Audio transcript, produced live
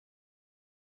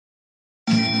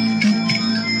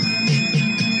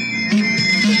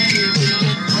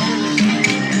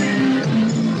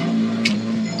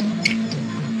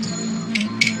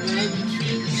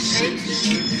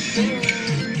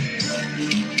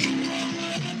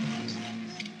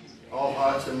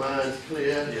hearts and minds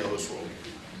clear? Yeah, let's roll.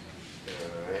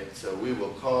 All right, so we will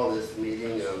call this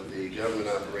meeting of the Government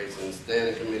Operations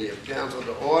Standing Committee of Council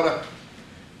to order.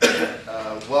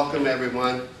 Welcome,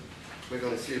 everyone. We're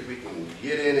going to see if we can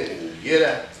get in and get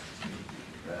out.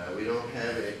 We don't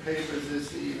have any papers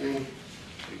this evening.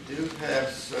 We do have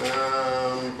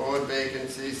some board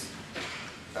vacancies.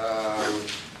 Not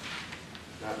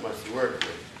much to work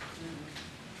with.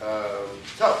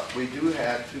 So, we do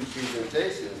have two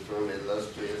presentations from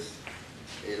illustrious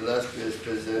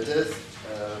presenters,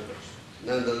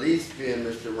 none the least being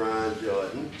Mr. Ron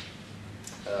Jordan,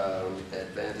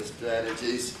 Advantage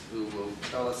Strategies, who will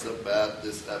tell us about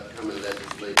this upcoming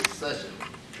legislative session.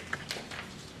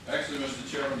 Actually,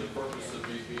 Mr. Chairman, the purpose of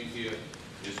me being here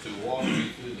is to walk you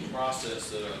through the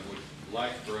process that I would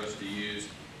like for us to use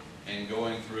in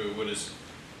going through what is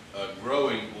a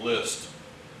growing list,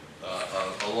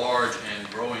 a large and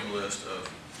growing list of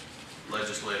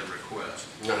legislative requests.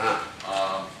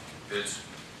 It's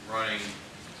running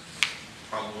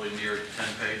probably near 10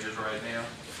 pages right now.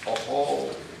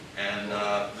 Oh. And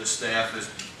the staff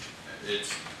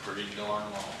it's pretty darn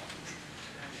long.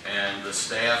 And the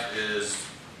staff is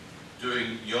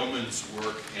doing yeoman's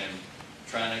work and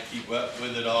trying to keep up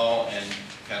with it all and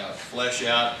kind of flesh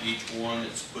out each one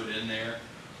that's put in there.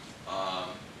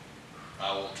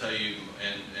 I will tell you,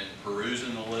 in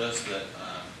perusing the list, that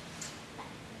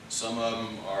some of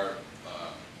them are,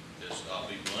 I'll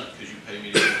be blunt because you pay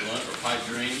me to be blunt, or pipe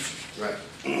dreams. Right.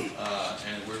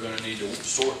 And we're going to need to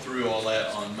sort through all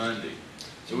that on Monday.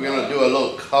 So we're going to do a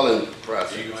little culling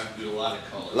process. You're going to have to do a lot of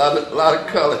culling. A lot of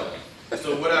culling.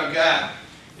 So what I've got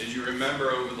is, you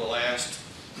remember over the last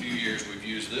few years we've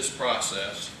used this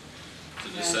process to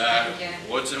decide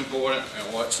what's important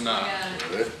and what's not.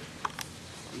 Right.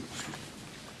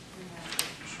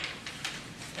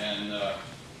 And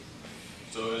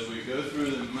so as we go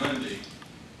through them Monday,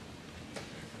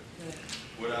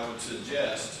 what I would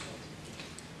suggest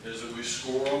is that we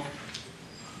score them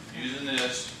using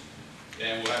this,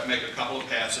 and we'll have to make a couple of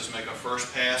passes, make a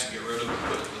first pass, get rid of,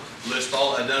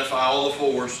 identify all the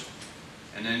fours,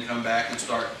 and then come back and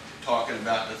start talking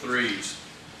about the threes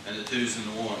and the twos and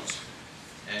the ones,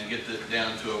 and get that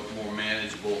down to a more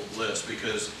manageable list.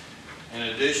 Because in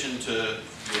addition to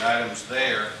the items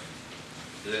there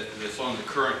that's on the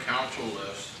current council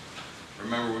list,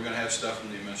 remember, we're going to have stuff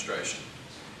from the administration.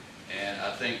 And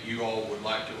I think you all would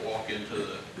like to walk into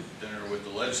the dinner with the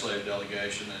legislative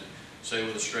delegation and say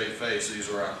with a straight face, these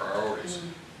are our priorities,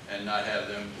 and not have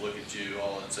them look at you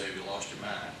all and say, you lost your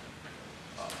mind.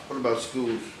 What about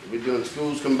schools? Are we doing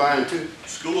schools combined too?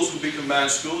 Schools will be combined.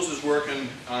 Schools is working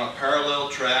on a parallel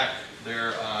track.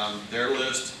 Their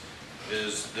list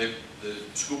is, the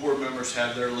school board members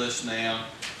have their list now.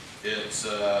 It's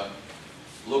a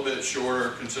little bit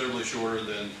shorter, considerably shorter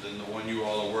than the one you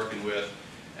all are working with,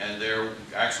 and they're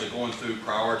actually going through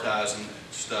prioritizing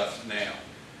stuff now.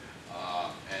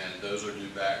 And those are due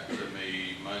back to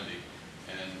me Monday,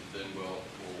 and then we'll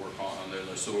work on their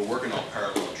list. So we're working on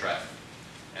parallel track.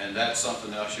 And that's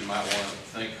something else you might want to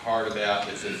think hard about,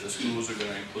 is if the schools are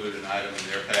going to include an item in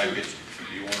their package,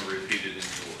 you want to repeat it in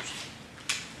yours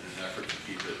in an effort to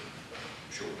keep it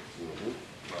short,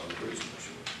 probably reasonably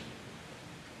short.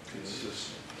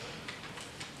 Consistent.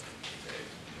 Okay,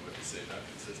 what do you say about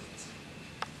consistency?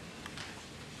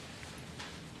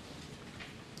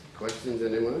 Questions,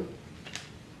 anyone?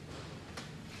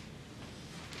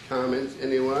 Comments,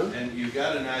 anyone? And you've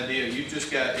got an idea, you've just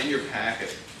got in your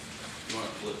packet, you want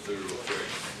to flip through real quick.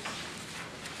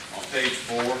 On page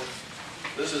 4,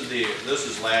 this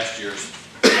is last year's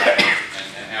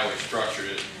and how we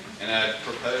structured it. And I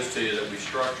propose to you that we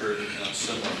structure it in a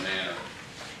similar manner.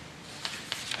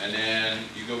 And then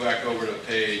you go back over to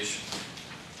page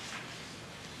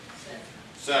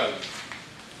 7.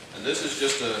 And this is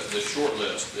just the short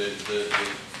list. The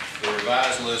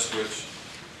revised list, which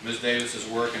Ms. Davis is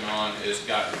working on, has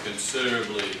gotten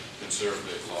considerably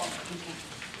longer.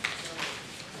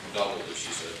 Doubled, as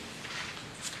she said.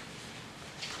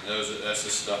 And that's the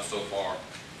stuff so far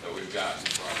that we've gotten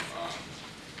from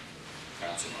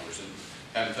council members,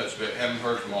 and haven't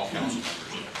heard from all council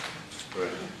members yet.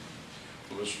 Right.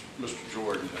 Well, Mr.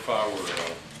 Jordan, if I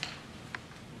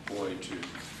were going to,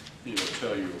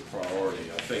 tell you a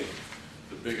priority, I think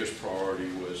the biggest priority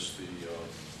was the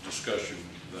discussion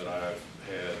that I've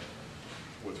had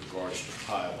with regards to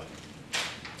piloting.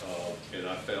 And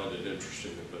I found it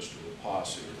interesting that Mr.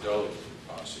 Rapasi, or Delegate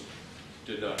Rapasi,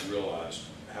 did not realize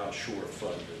how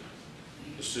short-funded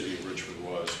the city of Richmond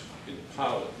was in the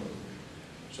pilot program.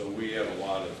 So we have a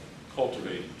lot of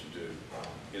cultivating to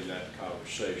do in that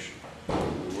conversation.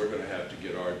 We're going to have to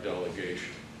get our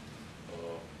delegation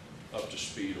up to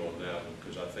speed on that one,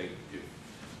 because I think if,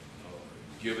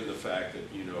 given the fact that,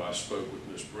 you know, I spoke with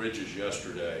Ms. Bridges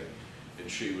yesterday, and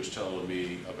she was telling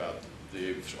me about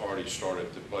they've already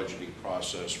started the budgeting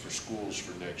process for schools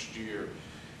for next year,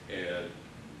 and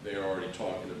they're already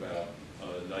talking about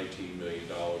a $19 million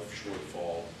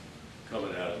shortfall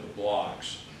coming out of the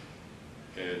blocks.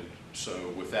 And so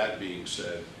with that being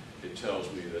said, it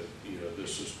tells me that, you know,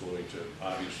 this is going to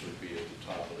obviously be at the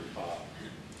top of the pile.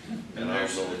 And I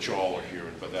don't know what y'all are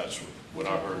hearing, but that's what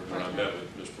I heard when I met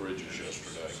with Ms. Bridges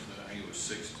yesterday. I think it was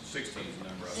 16 is the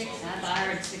number I Six, saw. I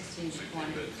heard 16 to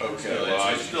 20. Okay,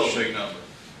 well, it's still a big number.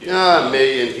 A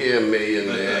million here, a million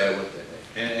there, what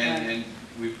the heck? And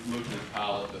we've looked at the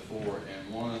pilot before,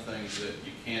 and one of the things that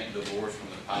you can't divorce from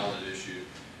the pilot issue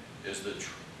is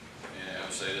and I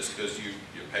would say this because you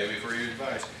pay me for your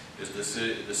advice, is the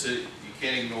city, you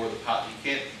can't ignore you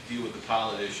can't deal with the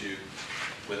pilot issue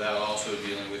without also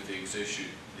dealing with the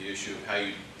issue of how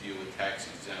you deal with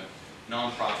tax-exempt,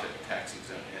 nonprofit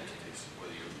tax-exempt entities,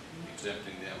 whether you're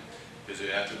exempting them. Because we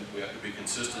have to be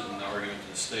consistent in the argument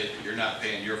to the state that you're not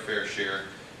paying your fair share,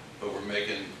 but we're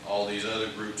making all these other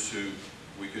groups who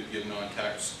we could give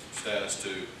non-tax status to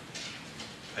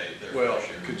pay their Well,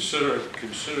 fair share.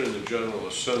 considering the General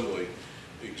Assembly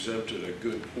exempted a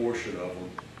good portion of them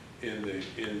in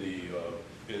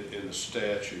the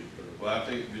statute. Well, I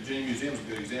think Virginia Museum's a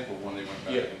good example of one they went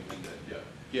back Yeah. and did, yeah.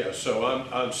 Yeah, so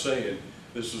I'm saying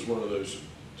this is one of those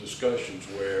discussions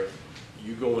where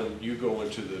you go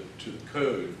into the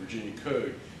code, Virginia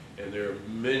code, and there are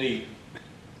many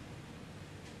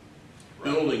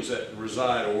buildings that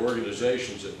reside, or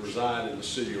organizations that reside in the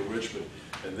city of Richmond,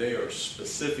 and they are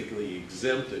specifically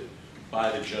exempted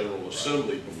by the General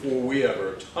Assembly before we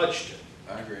ever touched it.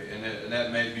 I agree, and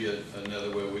that may be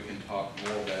another way we can talk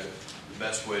more about it. The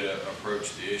best way to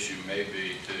approach the issue may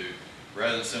be to,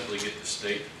 rather than simply get the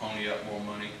state to pony up more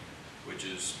money, which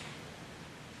is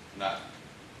not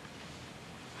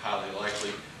highly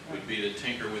likely, would be to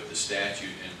tinker with the statute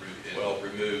and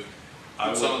remove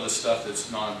some of the stuff that's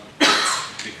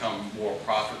become more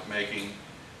profit-making.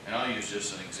 And I'll use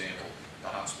just an example, the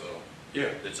hospital. Yeah.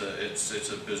 It's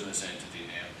a business entity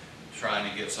now,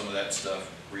 trying to get some of that stuff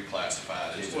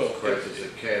reclassified. It's a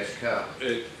cash cow.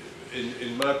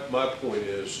 And my point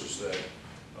is that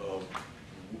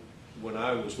when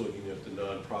I was looking at the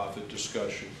nonprofit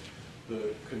discussion,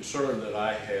 the concern that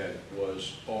I had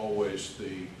was always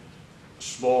the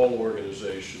small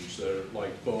organizations that are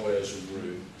like Boaz and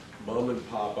Ruth, mom and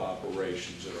pop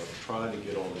operations that are trying to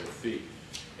get on their feet.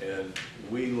 And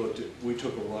we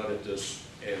took a run at this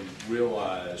and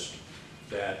realized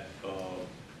that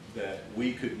that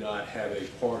we could not have a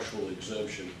partial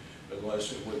exemption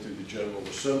unless it went through the General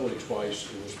Assembly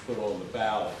twice and was put on the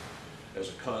ballot as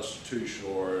a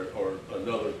constitutional or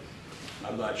another.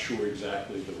 I'm not sure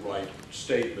exactly the right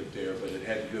statement there, but it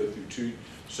had to go through two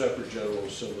separate General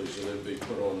Assemblies and then be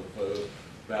put on the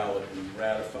ballot and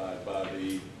ratified by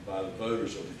the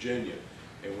voters of Virginia.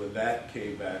 And when that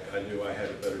came back, I knew I had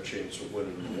a better chance of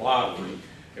winning the lottery,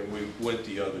 and we went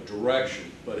the other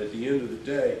direction. But at the end of the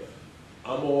day,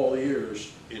 I'm all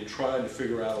ears in trying to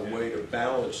figure out a way to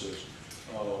balance this.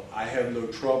 I have no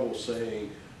trouble saying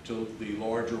to the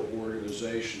larger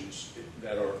organizations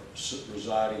that are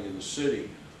residing in the city,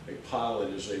 a pilot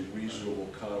is a reasonable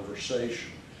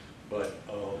conversation. But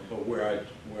where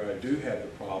I do have the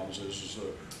problems is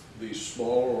these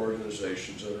smaller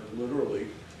organizations that are literally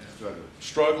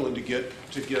struggling to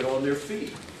get on their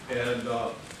feet. And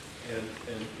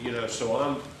you know,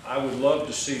 so I would love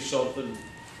to see something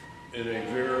in a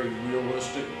very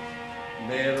realistic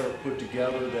manner put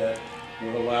together that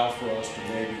would allow for us to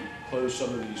maybe close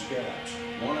some of these gaps.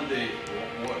 One of the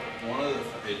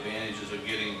advantages of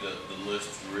getting the list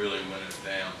really when it's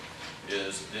down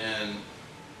is then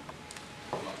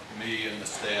me and the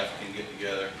staff can get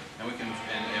together and we can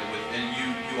and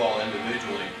you all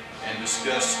individually and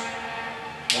discuss,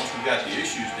 once we've got the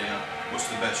issues down, what's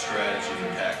the best strategy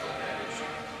for tackling that issue.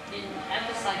 And I'd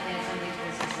just like to have some of these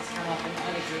businesses come up in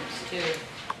other groups too,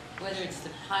 whether it's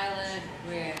the pilot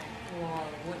or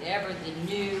whatever the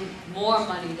new, more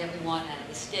money that we want out of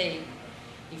the state.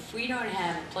 If we don't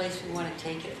have a place we want to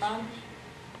take it from,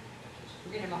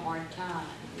 we're going to have a hard time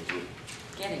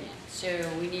getting it. So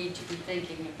we need to be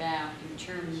thinking about in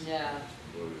terms of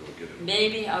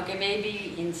maybe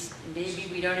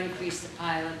we don't increase the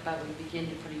pilot, but we begin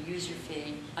to put a user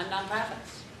fee on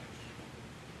nonprofits.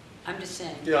 I'm just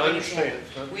saying. Yeah, I understand.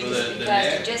 Because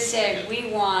to just say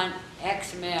we want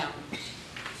X amount,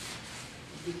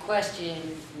 the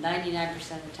question 99%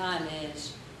 of the time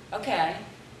is, okay,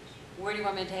 where do you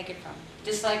want me to take it from?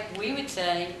 Just like we would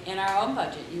say in our own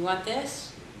budget, you want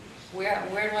this?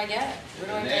 where do I get it? Where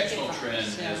do I The take it national from? trend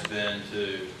So- has been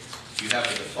to, you have a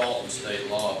default in state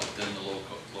law, but then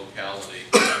the locality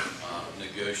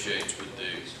negotiates with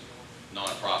the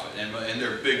nonprofit. And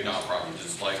they're big nonprofits,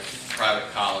 it's like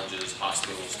private colleges,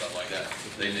 hospitals, stuff like that.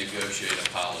 They negotiate a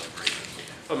pilot agreement.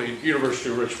 I mean, University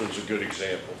of Richmond's a good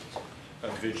example.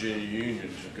 Virginia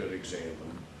Union's a good example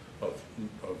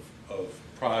of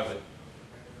private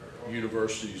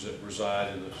universities that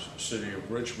reside in the city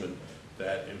of Richmond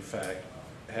that in fact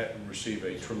receive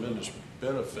a tremendous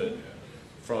benefit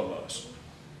from us.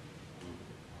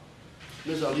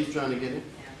 Ms. Ali's trying to get in?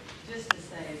 Yeah, just to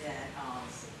say that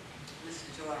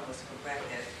Mr. Jordan was correct,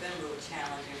 that it's been a little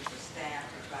challenging for staff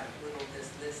to try to whittle this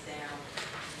list down.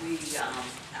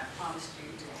 I promised you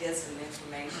to get some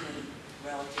information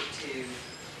relative to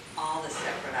all the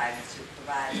separate items to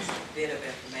provide just a bit of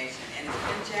information. And it's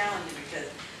been challenging because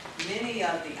many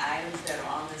of the items that are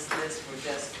on this list were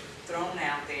just thrown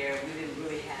out there. We didn't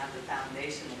really have the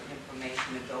foundational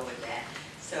information to go with that.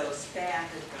 So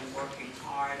staff has been working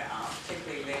hard,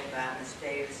 particularly led by Ms.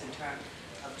 Davis, in terms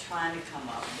of trying to come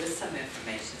up with some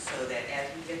information so that as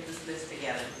we get this list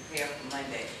together and prepare for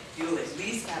Monday, you'll at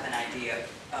least have an idea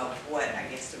of what, I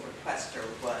guess, the requester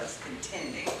was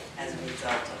intending as a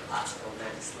result of possible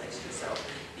legislation. So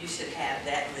you should have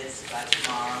that list by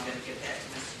tomorrow. I'm going to give that to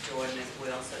Mr. Jordan as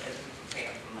well so as we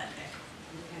prepare for Monday.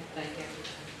 Okay, thank you.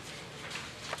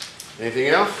 Anything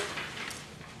else?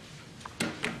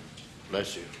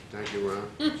 Bless you. Thank you, Ron.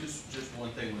 Just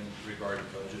one thing in regard to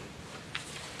budget.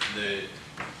 The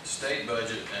state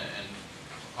budget, and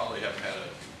probably haven't had a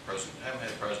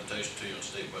presentation to you on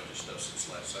state budget stuff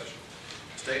since last session.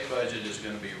 State budget is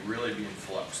going to really be in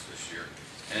flux this year,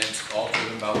 and it's all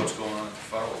driven by what's going on at the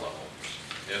federal level.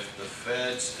 If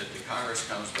the Congress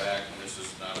comes back, and this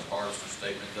is not a partisan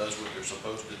statement, does what they're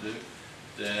supposed to do,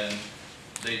 then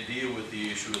they deal with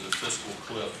the issue of the fiscal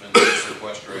cliff and the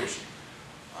sequestration.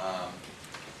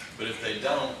 But if they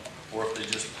don't, or if they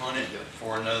just punt it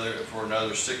for another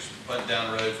punt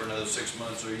down the road for another 6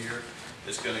 months or a year,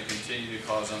 it's going to continue to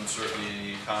cause uncertainty in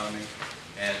the economy,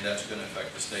 and that's going to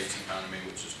affect the state's economy,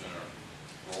 which is going to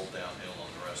roll downhill on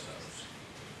the rest of us.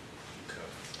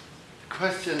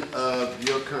 Question of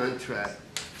your contract.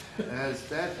 Has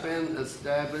that been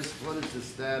established? What is the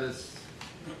status?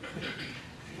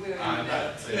 I'm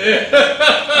not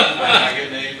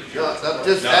getting any I'm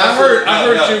just I asking.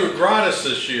 heard you were gratis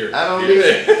this year. I don't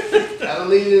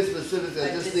need any specifics. I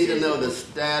just need to know the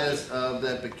status of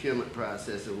that procurement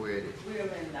process and where it is. We're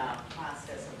in the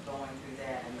process of going through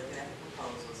that and looking at the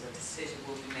proposals. A decision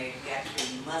will be made. We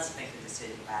actually must make a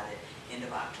decision by the end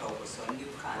of October, so a new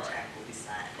contract will be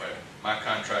signed. Right. My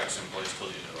contract's in place till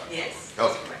you know. Yes.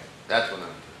 Okay. Correct. That's what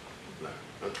I'm.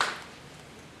 Okay.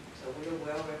 So we're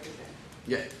well represented.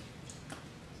 Yeah.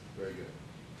 Very good.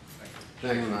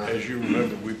 Thank you, Ron. As you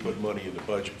remember, we put money in the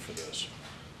budget for this.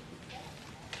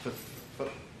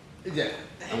 Yeah,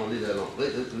 I'm gonna leave that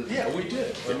alone. Yeah, we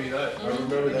did. I mean, I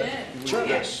remember we that. did. Sure.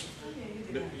 Yes.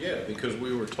 Yeah, because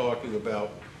we were talking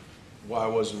about why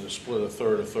wasn't it split a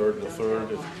third, and a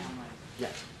third? Yeah.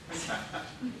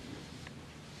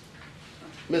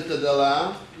 Mr.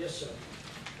 Delisle Yes, sir.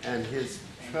 and his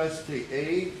trusty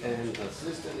aide and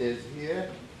assistant is here.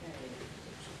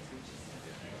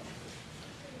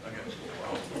 Okay.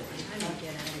 I don't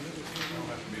get it.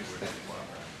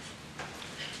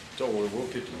 Don't worry, we'll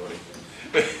get the money.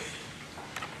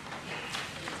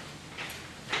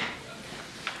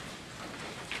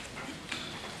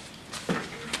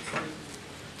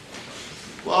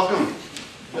 Welcome.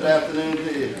 Good afternoon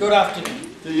to you. Good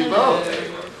afternoon. To you both.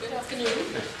 Good afternoon.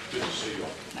 Good to see you all.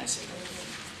 Nice.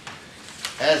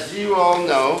 As you all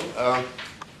know,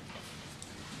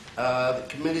 the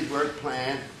committee's work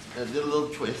plan did a little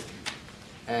twist,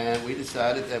 and we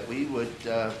decided that we would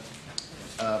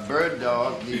bird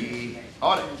dog the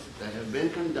audits that have been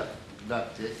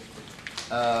conducted,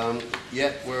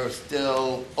 yet we're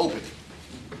still open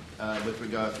with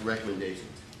regard to recommendations.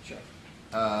 Sure.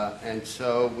 And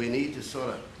so we need to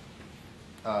sort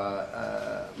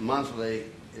of monthly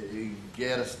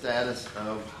get a status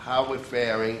of how we're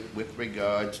faring with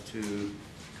regards to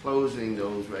closing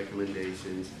those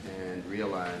recommendations and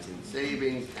realizing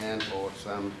savings and or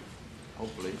some,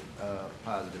 hopefully,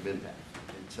 positive impact.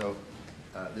 And so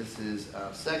this is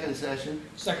our second session,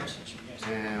 Second session, yes.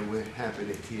 and we're happy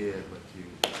to hear what you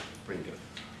bring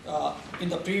up. In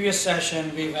the previous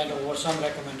session, we went over some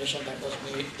recommendation that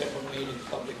were made in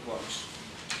Public Works.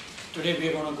 Today, we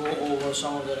are going to go over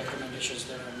some of the recommendations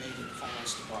that are made in the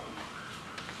Finance Department.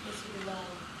 Mr.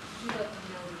 Delisle, you let them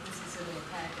know that this is in the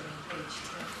packet on page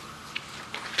 10.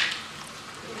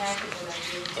 The packet that I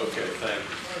gave to you, Okay, thank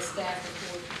you. the staff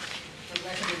report. the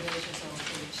recommendations on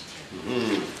page 10.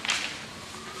 Mhm. It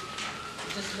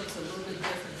just looks a little bit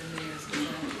different than theirs, because I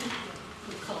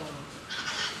put color on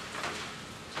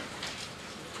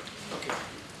Okay.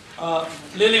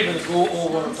 Lily will go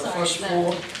over I'm the sorry, first that-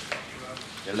 four.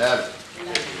 11.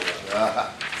 it.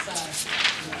 Ah, Sorry.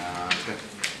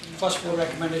 First four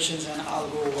recommendations, and I'll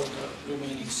go over the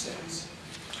remaining 6.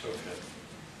 Okay.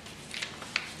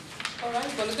 All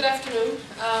right, well, good afternoon.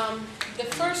 The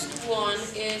first one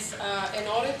is an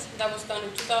audit that was done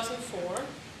in 2004.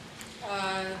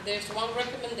 There's one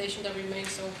recommendation that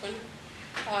remains open,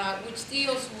 which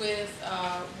deals with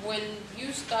when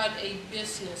you start a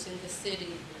business in the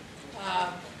city,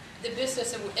 the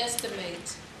business would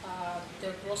estimate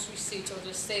their gross receipts or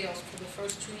their sales for the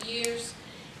first 2 years.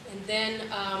 And then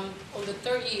on the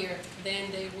third year,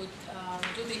 then they would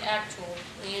do the actual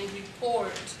and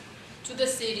report to the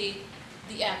city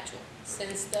the actual.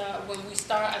 Since when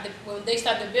they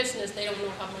start the business, they don't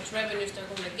know how much revenues they're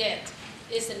going to get.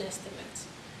 It's an estimate.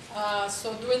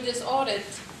 So during this audit,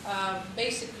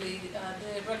 basically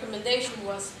the recommendation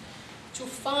was to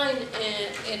find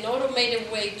an automated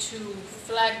way to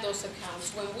flag those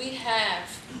accounts. When we have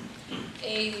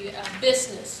a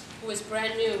business who is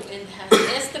brand new and has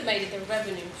estimated their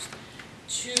revenues,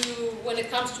 when it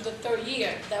comes to the third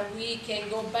year, that we can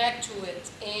go back to it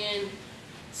and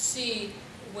see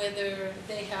whether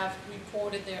they have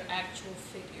reported their actual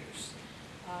figures.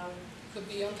 Could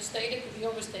be understated, could be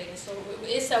overstated. So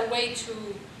it's a way to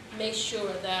make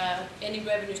sure that any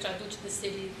revenues that are due to the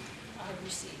city are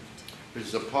received.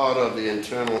 It's a part of the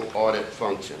internal audit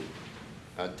function,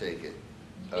 I take it,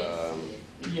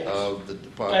 Yes. of the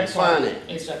Department of Tax audit,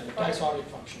 Finance. exactly, tax audit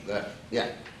function. Yeah.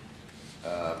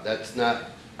 That's not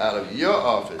out of your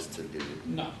office to do.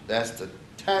 No, That's the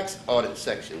tax audit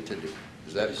section to do.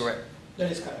 Is that Yes. correct?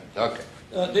 that is correct. Okay.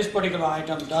 This particular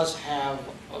item does have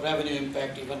a revenue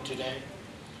impact even today,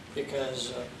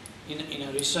 because in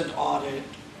a recent audit,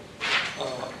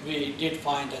 we did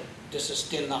find that this is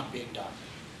still not being done.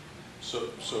 So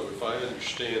if I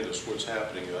understand this, what's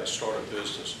happening, I start a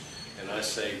business and I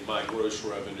say my gross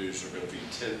revenues are going to be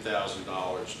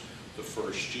 $10,000 the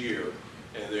first year,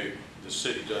 and the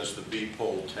city does the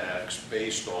B-poll tax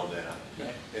based on that.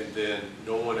 Right. And then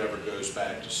no one ever goes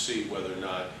back to see whether or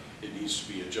not it needs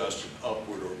to be adjusted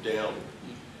upward or downward.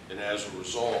 And as a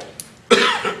result,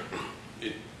 I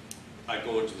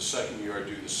go into the second year, I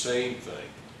do the same thing.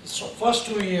 So first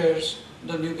 2 years,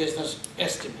 the new business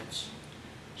estimates.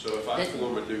 So if I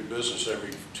form a new business every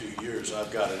 2 years,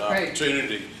 I've got an Right.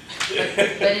 opportunity.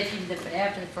 But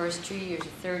after the first 2 years, the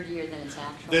third year, then it's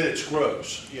actual. Then it's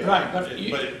gross, yeah. Right, but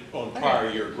On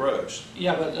prior year gross,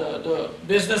 Yeah, but the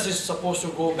business is supposed to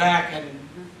go back and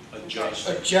adjust.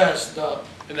 adjust the,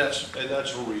 And that's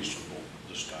a reasonable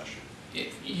discussion.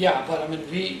 yeah, but I mean,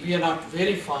 we are not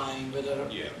verifying whether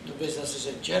Yeah. the business is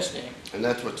adjusting. And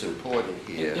that's what's important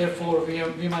And here. therefore,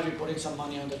 we might be putting some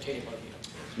money on the table here.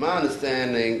 It's my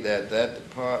understanding that that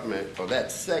department, or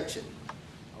that section,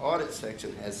 audit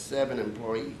section, has 7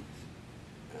 employees.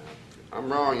 I'm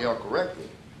wrong, y'all correct me.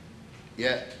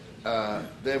 Yet,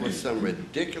 there was some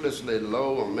ridiculously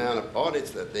low amount of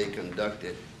audits that they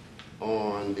conducted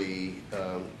on the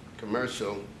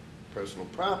commercial personal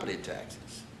property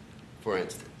taxes, for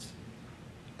instance.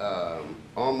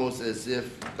 Almost as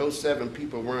if those 7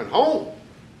 people weren't home.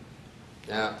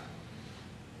 Now,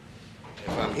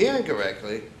 if I'm hearing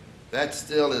correctly, that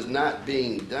still is not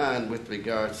being done with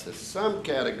regards to some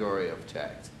category of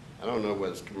tax. I don't know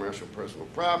whether it's commercial personal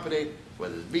property,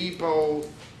 whether it's B-poll,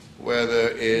 whether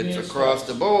it's Meals across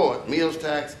tax. the board, meals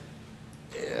tax.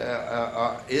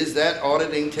 Is that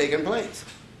auditing taking place?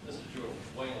 This is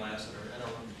Wayne Lassiter, I don't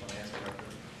know Finance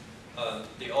Director.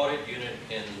 The audit unit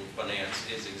in finance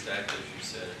is exactly as you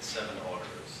said, it's 7 auditors.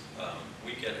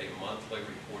 We get a monthly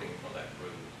reporting from that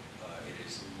group. It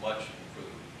is much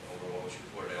improved over what was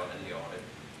reported out in the audit.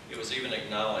 It was even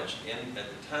acknowledged at the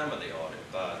time of the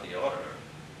audit by the auditor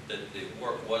that the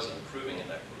work was improving in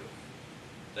that group.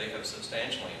 They have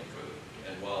substantially improved.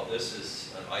 And while this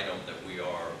is an item that we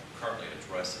are currently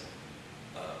addressing,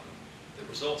 the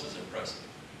results is impressive,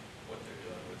 what they're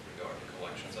doing with regard to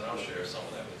collections. And I'll share some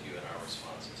of that with you in our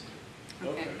responses here.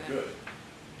 Okay, Good.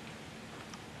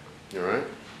 All right?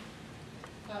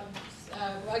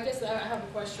 I guess I have a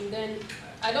question then.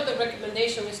 I know the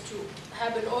recommendation is to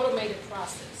have an automated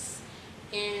process,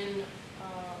 and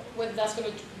whether that's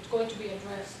going to be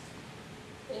addressed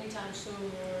anytime soon,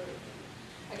 or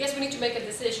I guess we need to make a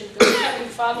decision, because we have been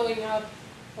following up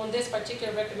on this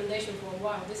particular recommendation for a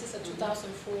while. This is a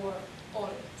 2004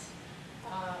 audit.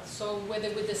 So whether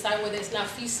we decide whether it's not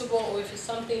feasible or if it's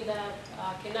something that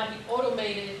cannot be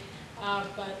automated,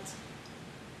 but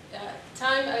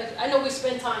time, I know we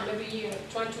spend time every year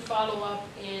trying to follow up,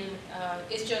 and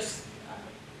it's just,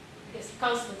 it's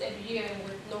constant every year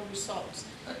with no results.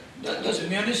 Does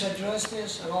Munis address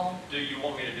this at all? Do you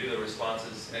want me to do the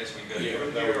responses as we go Yeah,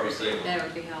 through that here, would or be say? good. That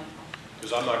would be helpful.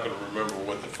 Because I'm not going to remember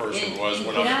what the first one And- was and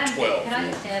when can I was 12. Can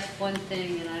I just ask one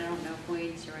thing, and I don't know if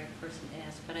Wayne's the right person to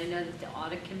ask, but I know that the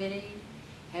audit committee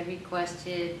had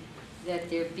requested that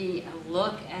there be a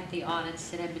look at the audits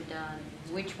that have been done,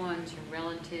 which ones are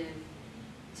relative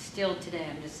still today,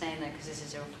 I'm just saying that because this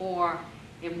is '04,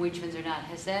 and which ones are not.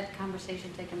 Has that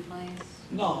conversation taken place?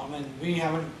 No, I mean, we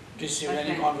haven't received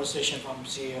any Okay. conversation from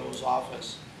CEO's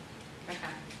office. Okay.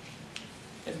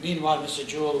 And meanwhile, Mr.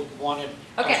 Jewell wanted.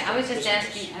 Okay, us I was to just visit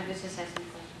asking, this. I was just asking a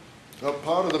question. Well,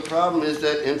 part of the problem is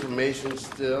that information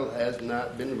still has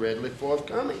not been readily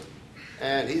forthcoming.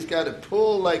 And he's got to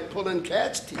pull like pulling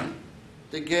cat's teeth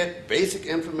to get basic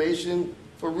information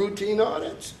for routine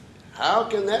audits. How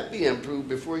can that be improved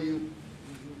before you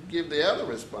give the other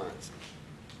response?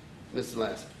 Mr.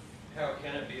 Lasser? How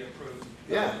can it be improved?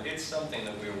 Yeah. It's something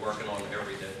that we're working on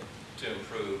every day to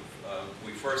improve.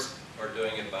 We first are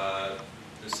doing it by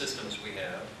the systems we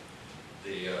have.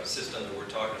 The system that we're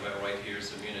talking about right here is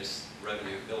the Munis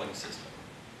revenue billing system.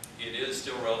 It is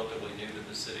still relatively new to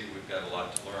the city. We've got a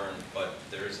lot to learn, but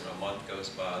there isn't a month goes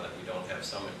by that we don't have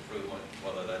some improvement,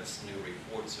 whether that's new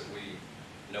reports that we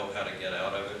know how to get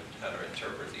out of it, how to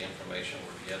interpret the information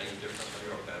we're getting differently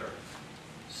or better.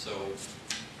 So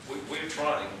we're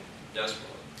trying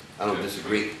desperately. I don't to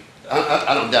disagree. improve.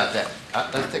 I don't doubt that.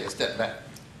 Let's take a step back.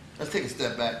 Let's take a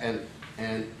step back and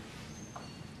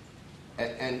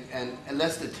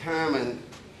let's determine,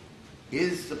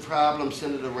 is the problem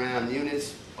centered around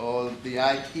Munis or the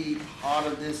IT part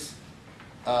of this,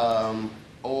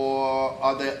 or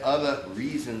are there other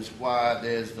reasons why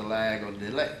there's the lag or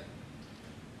delay?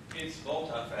 It's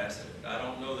multifaceted. I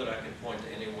don't know that I can point to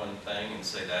any one thing and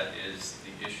say that is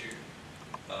the issue.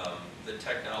 The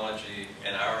technology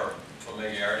and our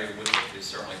familiarity with it is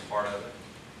certainly part of it.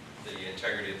 The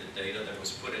integrity of the data that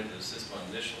was put into the system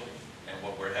initially and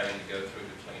what we're having to go through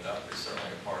to clean up is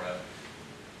certainly a part of it.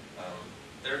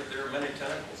 There are many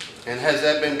tentacles to this. And has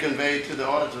that been conveyed to the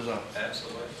auditor's office?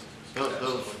 Absolutely.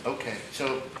 Those, okay,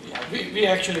 so, Yeah,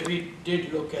 we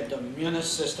did look at the Munis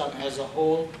system as a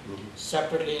whole,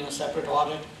 separately in a separate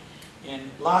audit. And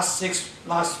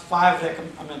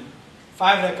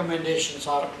five recommendations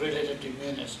are related to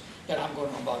Munis that I'm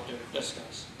going about to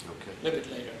discuss okay, a little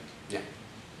bit later. yeah,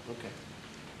 okay.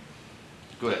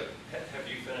 Go ahead. Have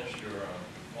you finished your,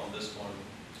 on this one?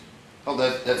 Oh,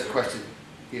 that's a question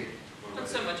here. Not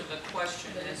so much of a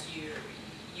question as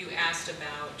you asked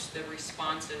about the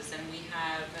responses, and we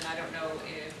have, and I don't know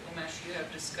if, Umesh, you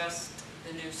have discussed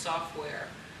the new software,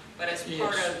 but as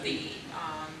part Yes. of the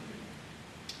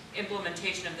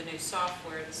implementation of the new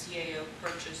software, the CAO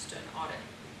purchased an audit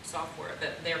software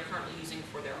that they're currently using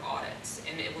for their audits,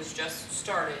 and it was just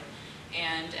started.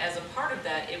 And as a part of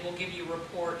that, it will give you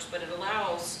reports, but it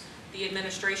allows the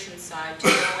administration side to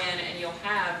go in and you'll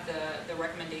have the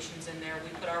recommendations in there. We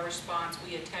put our response,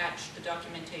 we attach the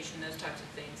documentation, those types of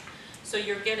things. So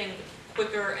you're getting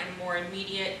quicker and more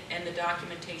immediate, and the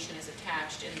documentation is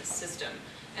attached in the system.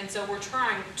 And so we're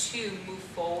trying to move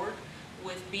forward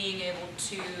with being able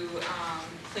to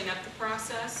clean up the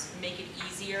process, make it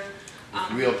easier.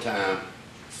 Real-time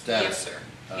status. Yes, sir.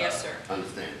 Yes, sir.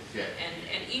 Understand, yeah.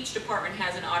 And each department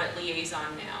has an audit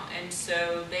liaison now, and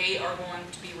so they are going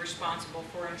to be responsible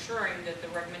for ensuring that the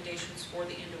recommendations for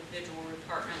the individual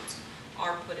departments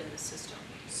are put in the system.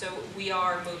 So we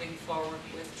are moving forward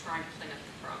with trying to clean up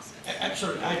the process.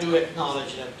 Absolutely, I do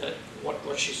acknowledge that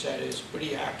what she said is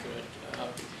pretty accurate.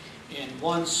 And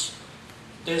once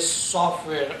this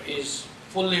software is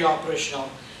fully operational,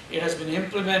 it has been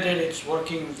implemented, it's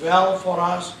working well for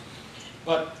us,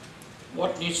 but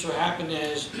what needs to happen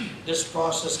is this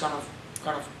process kind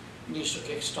of needs to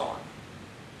kickstart.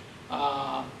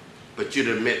 But you'd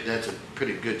admit that's a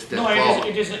pretty good step No, forward.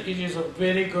 it is a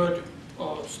very good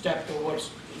step towards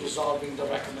resolving the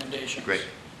recommendations. Great.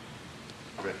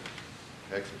 Great.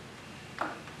 Excellent.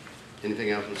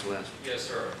 Anything else, Mr. Lansing? Yes,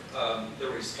 sir. The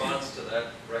response to that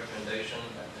recommendation,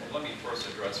 and let me first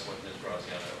address what Ms.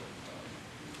 Graziano,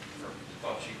 the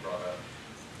thought she brought up.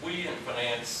 We in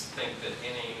finance think that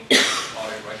any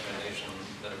audit recommendation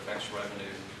that affects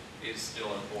revenue is still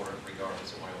important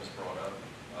regardless of when it was brought up.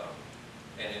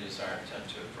 And it is our intent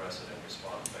to address it and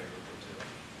respond favorably to it.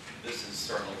 This is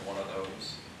certainly one of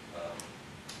those.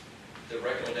 The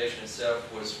recommendation itself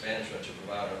was management to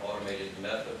provide an automated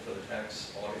method for the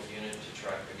tax audit unit to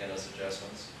track against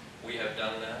adjustments. We have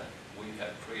done that. We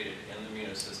have created in the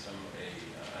Munis system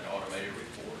an automated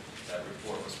report. That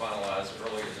report was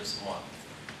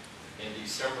In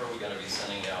December, we're going to be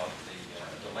sending out the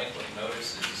delinquent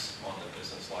notices on the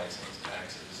business license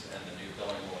taxes, and the new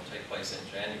billing will take place in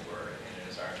January. And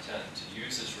it is our intent to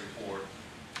use this report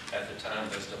at the time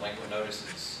those delinquent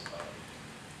notices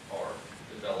are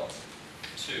developed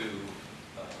to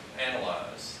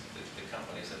analyze the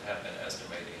companies that have been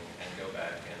estimating and go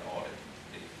back and audit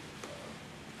the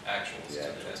actuals to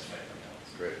the estimated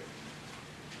amounts. Great.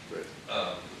 Great.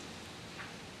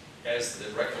 As the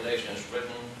recommendation is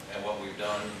written and what we've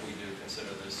done, we do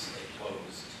consider this a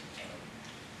closed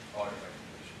audit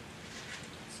recommendation.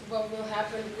 So what will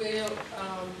happen,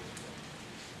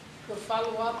 we'll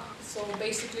follow up. So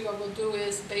basically what we'll do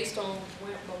is, based on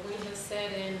what Wayne has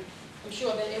said, and I'm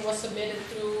sure that it was submitted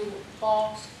through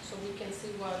Hawks, so we can see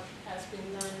what has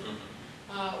been done.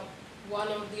 One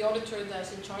of the auditors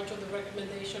that's in charge of the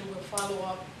recommendation will follow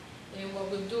up, and what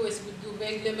we'll do is we'll do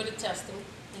very limited testing,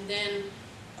 and then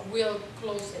we'll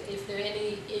close it. If there are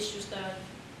any issues that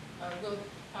we'll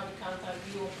probably contact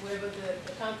you or whoever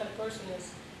the contact person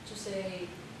is to say,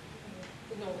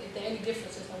 if there are any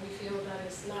differences that we feel that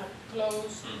it's not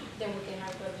closed, then we can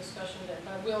have that discussion then.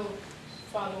 But we'll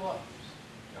follow up.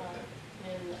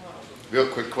 Real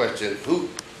quick question,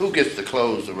 who gets to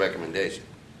close the recommendation?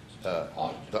 The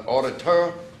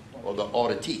auditor or the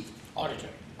auditee? Auditor.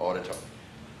 Auditor.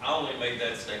 I only made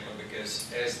that statement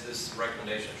because as this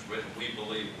recommendation is written, we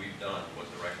believe we've done what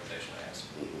the recommendation asks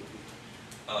for.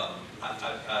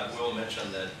 I will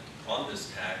mention that on this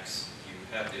tax, you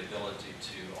have the ability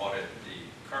to audit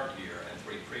the current year and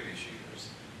 3 previous years.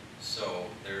 So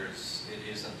it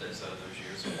isn't as though those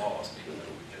years are lost, even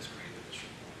though we just created this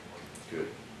report.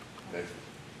 Good.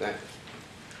 Thanks.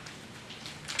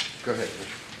 Go ahead.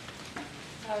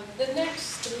 The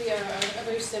next 3 are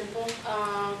very simple.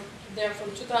 They're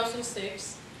from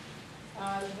 2006.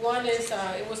 One is,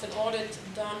 it was an audit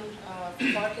done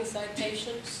for parking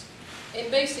citations. And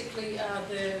basically,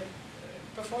 the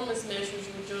performance measures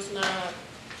were just not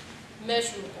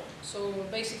measurable. So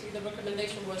basically, the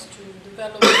recommendation was to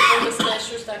develop performance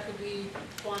measures that could be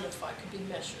quantified, could be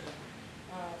measured.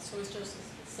 So it's just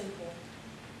simple.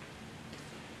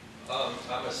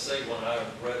 I must say, when I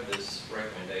read this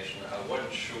recommendation, I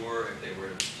wasn't sure if they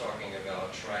were talking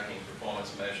about tracking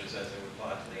performance measures as they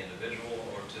apply to the individual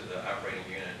or to the operating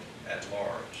unit at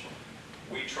large.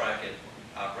 We track it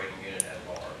operating unit at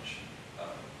large.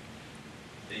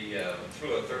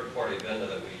 Through a third-party vendor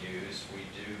that we use, we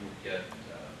do get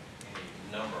any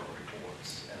number of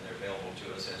reports, and they're available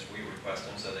to us as we request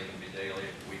them, so they can be daily,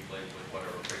 weekly, with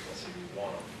whatever frequency we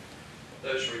want them.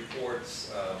 Those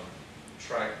reports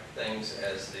track things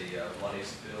as the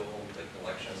money's billed, the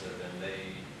collections that have been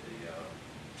made,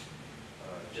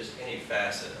 just any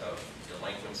facet of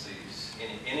delinquencies,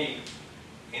 any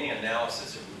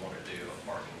analysis that we want to do of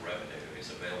parking revenue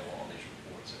is available on these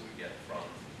reports that we get from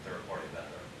third-party vendor.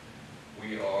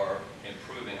 We are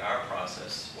improving our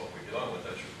process, what we're doing with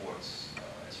those reports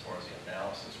as far as the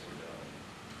analysis we're doing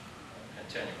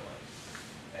continually.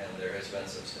 And there has been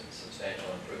substantial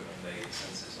improvement made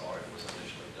since this audit was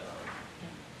initially done.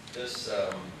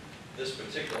 This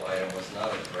particular item was not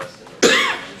addressed in the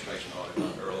administration audit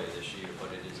done earlier this year,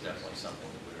 but it is definitely something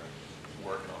that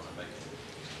we're working on and making.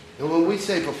 And when we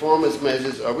say performance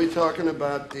measures, are we talking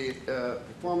about the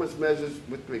performance measures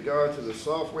with regard to the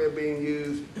software being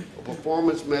used, or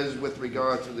performance measures with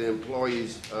regard to the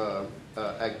employees'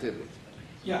 activities?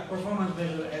 Yeah, performance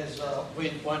measure, as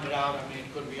Wayne pointed out,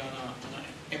 it could be on an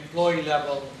employee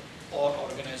level or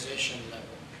organization level.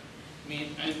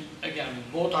 And again,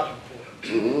 both are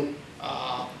important.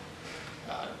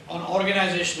 On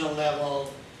organizational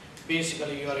level,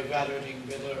 basically you are evaluating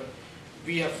whether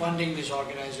we are funding this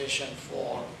organization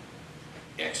for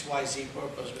XYZ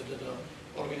purpose, whether the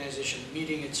organization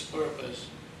meeting its purpose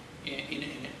in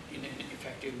an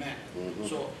effective manner.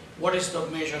 So what is the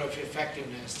measure of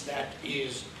effectiveness? That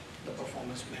is the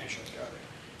performance measure.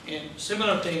 And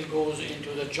similar thing goes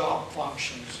into the job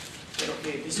functions. That,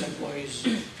 okay, this employee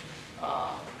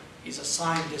is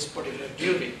assigned this particular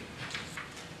duty,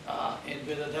 and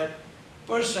whether that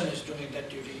person is doing that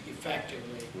duty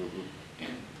effectively.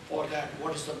 And for that,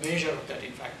 what is the measure of that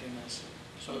effectiveness?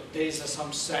 So there is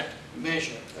some set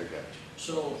measure. Okay.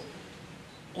 So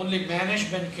only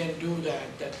management can do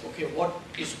that, okay, what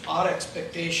is our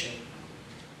expectation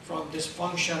from this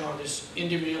function or this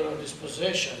individual or this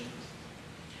position,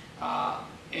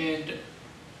 and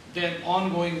then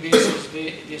ongoing basis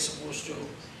they're supposed to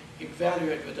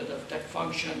evaluate whether that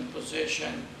function,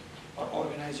 position, or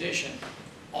organization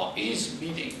is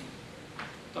meeting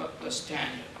the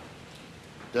standard.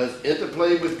 Does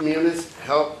interplay with Munis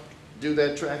help do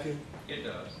that tracking? It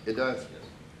does. It does? Yes.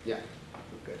 Yeah.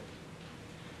 Okay.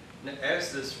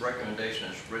 As this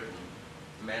recommendation is written,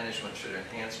 management should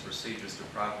enhance procedures to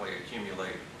properly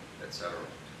accumulate, et cetera.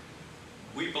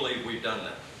 We believe we've done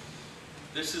that.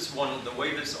 This is the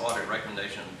way this audit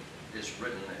recommendation is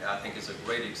written, I think is a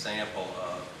great example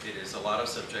of, it is a lot of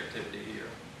subjectivity here.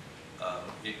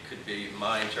 It could be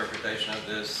my interpretation of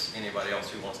this, anybody else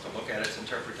who wants to look at its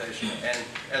interpretation, and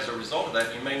as a result of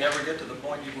that, you may never get to the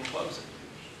point you can close it.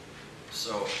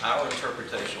 So our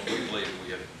interpretation, we believe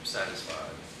we have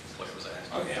satisfied what was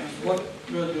asked. Okay, I mean, what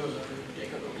we'll do is we'll take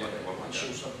a look at it What we once you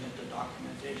got. submit the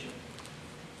documentation.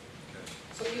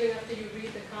 So even after you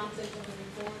read the content of the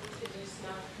report, it is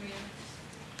not clear?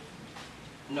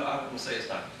 No, I wouldn't say it's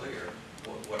not clear.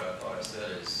 What I thought I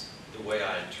said is, the way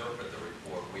I interpret the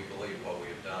report, we believe what we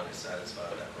have done is satisfy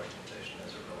that recommendation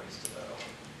as it relates to that audit.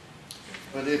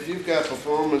 But if you've got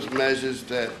performance measures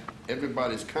that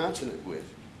everybody's consonant with,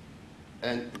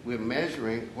 and we're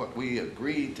measuring what we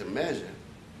agreed to measure,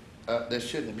 there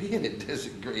shouldn't be any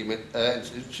disagreement.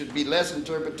 It should be less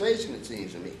interpretation, it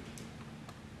seems to me.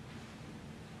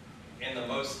 In the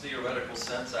most theoretical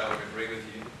sense, I would agree with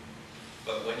you.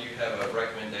 But when you have a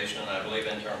recommendation, and I believe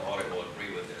internal audit will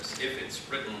agree with this, if it's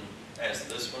written as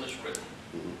this one is written,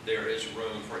 there is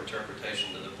room for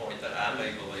interpretation to the point that I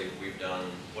may believe we've done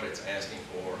what it's asking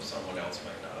for, someone else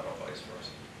may not, or vice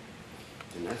versa.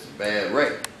 And that's a bad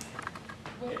rate.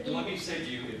 Let me say to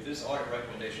you, if this audit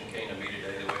recommendation came to me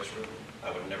today the way it's written,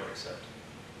 I would never accept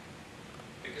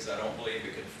it. Because I don't believe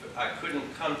I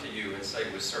couldn't come to you and say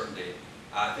with certainty,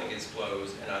 I think it's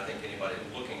closed, and I think anybody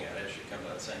looking at it should come to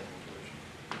that same conclusion.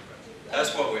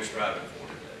 That's what we're striving for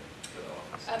today, for the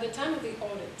office. At the time of the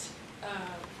audit,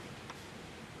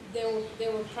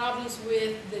 there were problems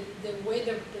with the way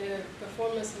the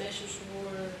performance measures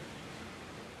were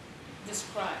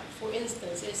described. For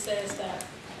instance, it says that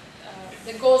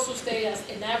the goals will stay as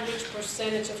an average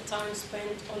percentage of time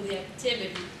spent on the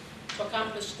activity to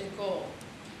accomplish the goal,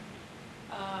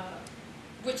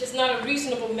 which is not a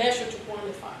reasonable measure to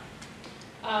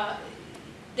quantify.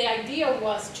 The idea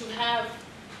was to have,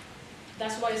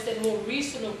 that's why I said more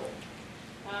reasonable,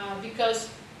 because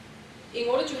in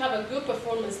order to have a good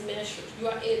performance measure,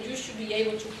 you should be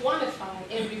able to quantify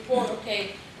and report,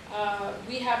 okay,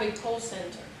 we have a call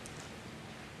center.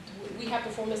 We have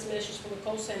performance measures for the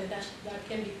call center that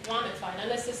can be quantified, not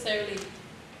necessarily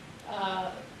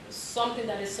something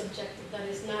that is subjective, that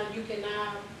is not, you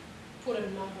cannot put a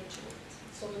number to it.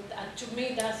 So to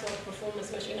me, that's what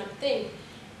performance measure, and I think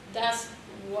that's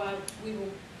what we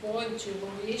were going to,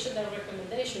 when we issued that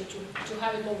recommendation, to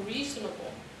have a more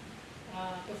reasonable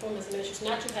performance measures,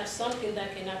 not to have something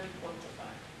that cannot be quantified.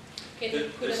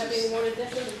 Could it have been worded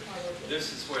differently? Probably.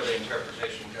 This is where the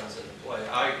interpretation comes into play.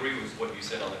 I agree with what you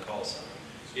said on the call center.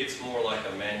 It's more like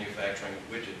a manufacturing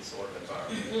widget sort of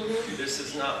environment. Mm-hmm. This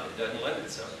is not. It doesn't lend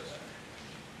itself to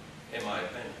that, in my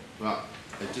opinion. Well,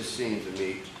 it just seems to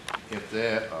me, if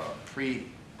there are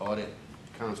pre-audit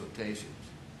consultations,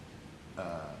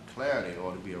 clarity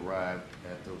ought to be arrived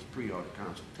at those pre-audit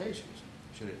consultations,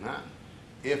 should it not?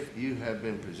 If you have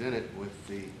been presented with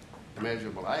the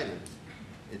measurable items,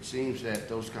 it seems that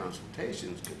those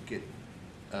consultations could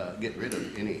get rid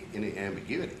of any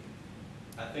ambiguity.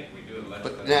 I think we do a much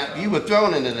But better now, job. you were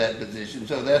thrown into that position,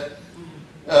 so that's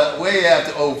way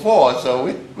after '04, so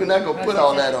we're not going to put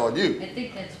all that on you. I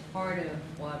think that's part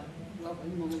of what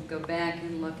when we go back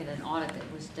and look at an audit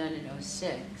that was done in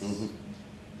 '06. Mhm.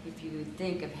 If you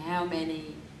think of how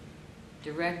many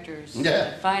directors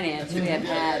Yeah. of finance we have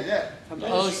had Yeah. from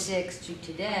 '06 to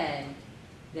today,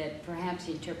 that perhaps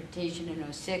the interpretation in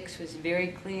 '06 was very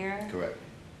clear, Correct.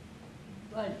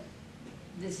 but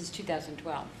this is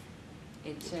 2012.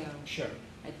 And so Sure,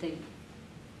 I think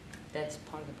that's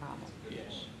part of the problem.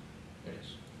 yes, it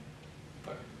is.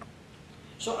 Okay.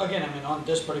 So again, I mean, on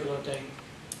this particular thing,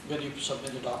 when you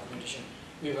submit the documentation,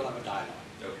 we will have a dialogue.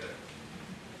 Okay.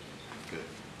 Good.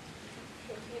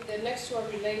 Okay, the next two are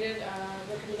related.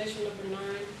 Recommendation number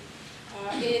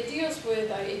 9. It deals with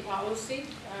a policy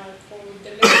for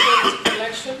delinquent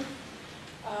collection.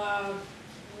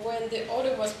 When the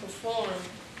audit was performed,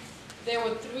 there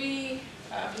were 3,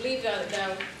 I believe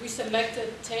that we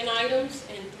selected 10 items,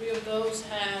 and 3 of those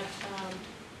had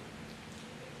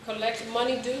collected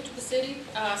money due to the city.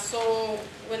 So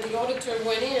when the auditor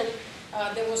went in,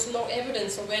 there was no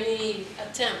evidence of any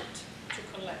attempt to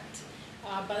collect.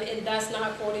 And that's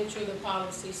not according to the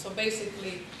policy. So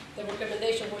basically, the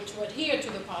recommendation was to adhere to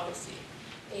the policy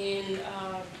in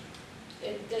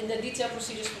the detailed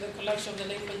procedures for the collection of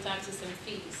delinquent taxes and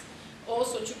fees.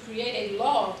 Also, to create a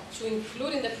law to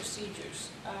include in the procedures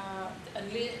a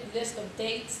list of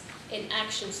dates and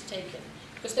actions taken.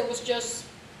 Because there was just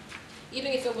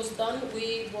even if it was done,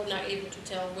 we were not able to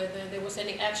tell whether there was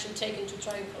any action taken to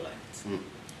try and collect.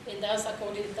 And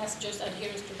that's just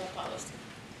adherence to that policy.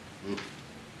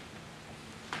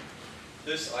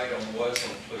 This item was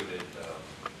included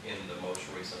in the most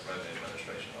recent revenue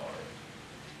administration audit.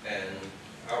 And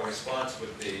our response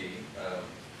would be,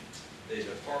 the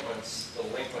department's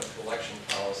delinquent collection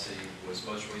policy was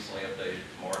most recently updated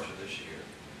March of this year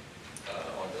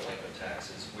on delinquent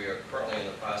taxes. We are currently in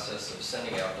the process of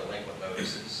sending out delinquent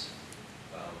notices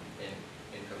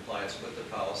in compliance with the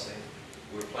policy.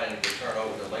 We're planning to turn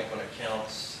over delinquent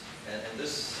accounts, and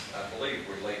this, I believe,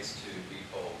 relates to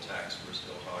default tax we're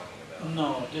still talking about.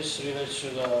 No, this relates to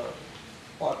the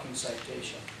parking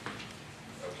citation.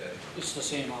 Okay. It's the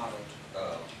same audit.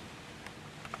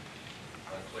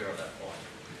 Unclear on that point.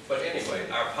 But anyway,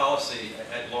 our policy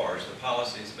at large, the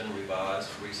policy has been revised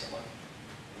recently.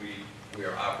 We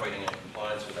are operating in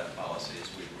compliance with that policy as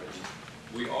we've written.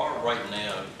 We are right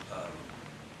now,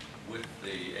 with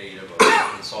the aid of a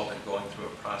consultant, going through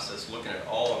a process looking at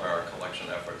all of our collection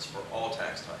efforts for all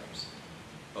tax types,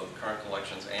 both current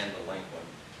collections and delinquent.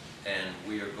 And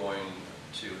we are going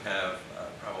to have,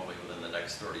 probably within the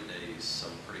next 30 days,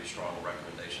 some pretty strong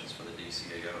recommendations for the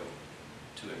DCAO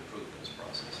to improve those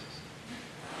processes.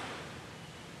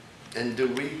 And do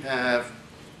we have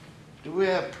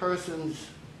persons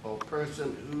or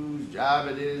person whose job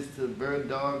it is to bird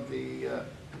dog the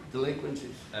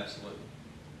delinquencies? Absolutely.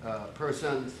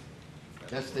 Persons,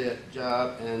 that's their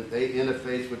job, and they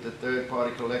interface with the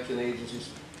third-party collection agencies?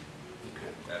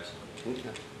 Okay. Absolutely.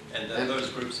 Okay. And then those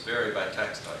groups vary by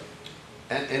tax type.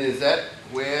 And is that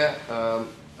where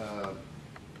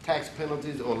tax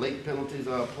penalties or late penalties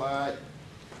are applied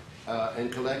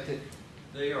and collected?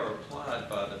 They are applied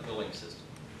by the billing system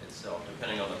itself,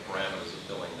 depending on the parameters of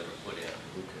billing that are put in.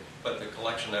 Okay. But the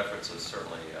collection efforts are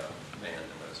certainly manned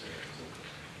in those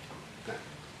areas.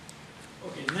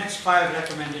 Okay, the next 5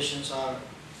 recommendations are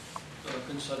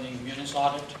concerning munis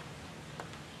audit.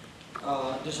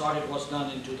 This audit was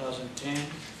done in 2010.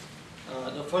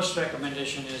 The first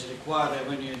recommendation is require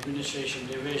Revenue Administration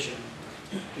Division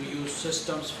to use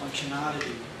systems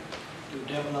functionality to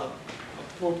develop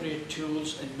appropriate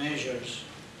tools and measures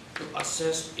to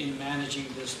assist in managing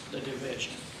the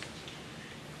division.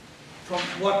 From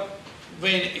what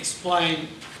Wayne explained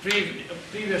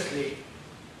previously,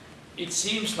 it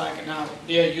seems like now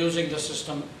they are using the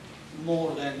system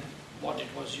more than what it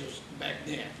was used back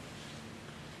then.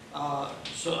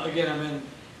 So again, I mean,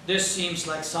 this seems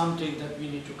like something that we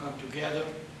need to come together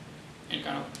and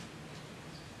kind of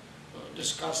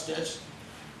discuss this,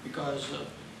 because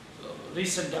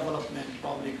recent development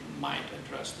probably might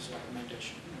address this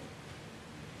recommendation.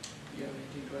 You have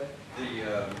anything to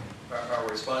add? Our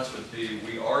response would be,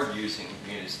 we are using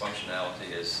Munis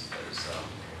functionality as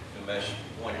Umesh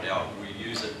pointed out. We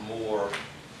use it more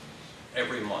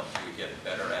every month. We get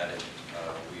better at it.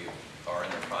 We are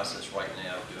in the process right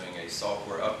now of doing a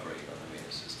software upgrade on the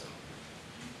Munis system.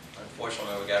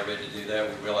 Unfortunately, when we got ready to do that,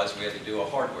 we realized we had to do a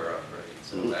hardware upgrade.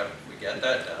 So that, we got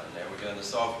that done. Now we're doing the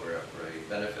software upgrade.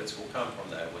 Benefits will come from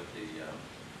that with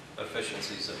the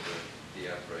efficiencies of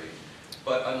the upgrade.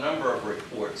 But a number of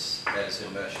reports, as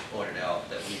Umesh pointed out,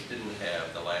 that we didn't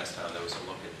have the last time there was a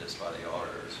look at this by the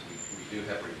auditors. We do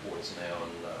have reports now on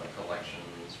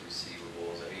collections,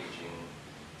 receivables, aging,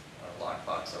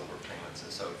 lockbox overpayments,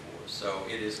 and so forth. So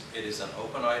it is an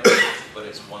open item, but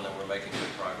it's one that we're making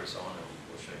good progress on, and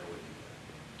we'll share with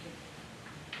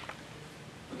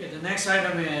you. Okay, the next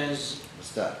item is...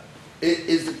 Stop.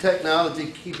 Is the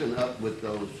technology keeping up with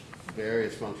those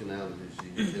various functionalities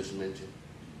you just mentioned?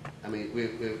 I mean,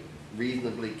 we're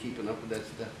reasonably keeping up with that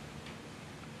stuff?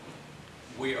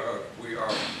 We are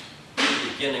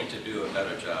beginning to do a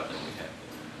better job than we have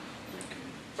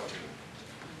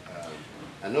been.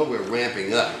 I know we're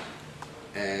ramping up,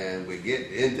 and we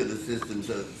get into the system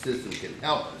so the system can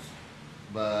help us,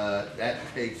 but that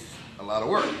takes a lot of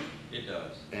work. It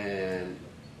does. And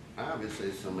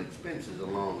obviously some expenses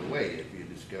along the way if you're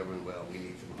discovering, well, we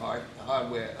need some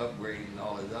hardware upgrade and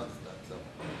all this other stuff.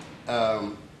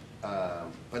 So,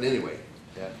 but anyway,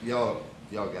 y'all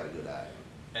got a good eye.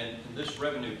 And this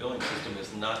revenue billing system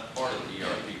is not part of the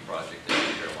ERP project that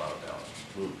we hear a lot about.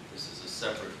 This is a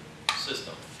separate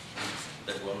system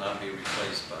that will not be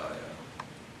replaced by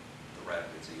the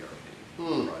Rapids ERP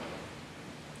project.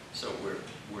 So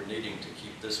we're needing to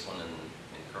keep this one in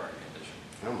current condition.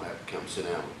 I'm gonna have to come sit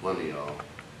down with one of y'all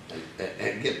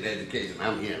and get an education.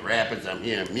 I'm here in Rapids, I'm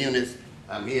here in Munis,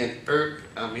 I'm here in Earp,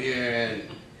 I'm here in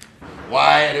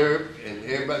Wyatt Earp, and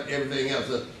everything else.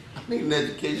 So I need an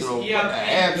education on what the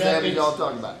abs y'all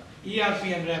talking about. ERP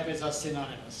and Rapids are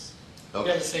synonymous. Okay.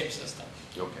 They're the same system.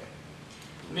 Okay.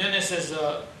 Munis is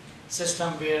a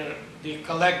system where they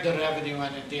collect the revenue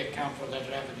and they account for that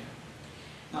revenue.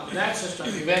 Now that system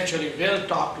eventually will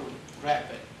talk to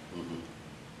Rapid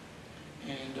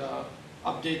and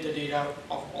update the data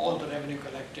of all the revenue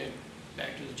collected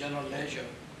back to the general ledger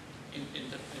in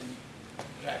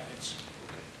Rapids.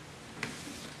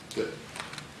 Good.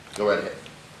 Go right ahead.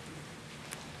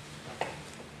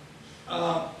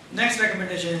 Next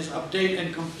recommendation is update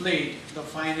and complete the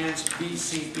finance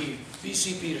BCP.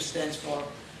 BCP stands for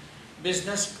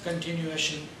Business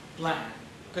Continuation Plan,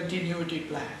 Continuity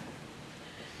Plan.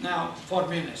 Now, for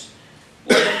Munis,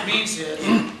 what that means is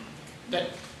that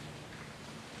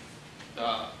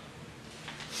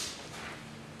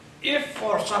if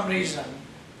for some reason,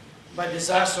 by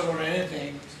disaster or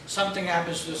anything, something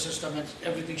happens to the system and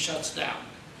everything shuts down,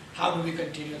 how do we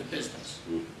continue the business?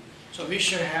 So we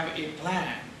should have a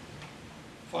plan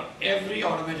for every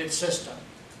automated system.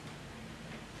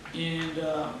 And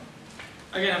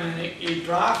again, I mean, a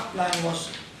draft plan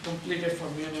was completed for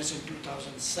Munis in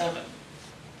 2007.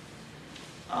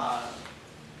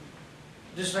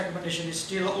 This recommendation is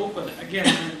still open. Again,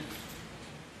 I mean,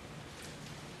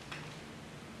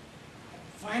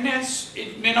 finance,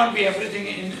 it may not be everything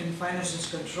in finance's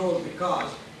control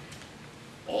because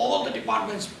all the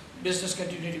department's business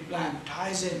continuity plan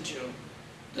ties into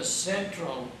the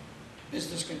central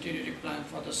business continuity plan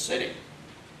for the city.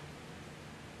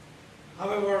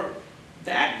 However,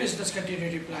 that business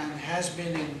continuity plan has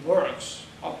been in works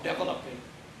of developing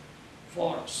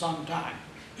for some time.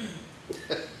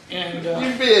 And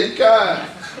You being kind.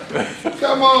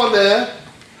 Come on there.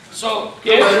 so,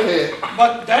 Go right ahead.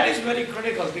 but that is very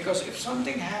critical because if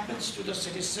something happens to the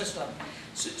city system,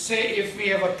 say if we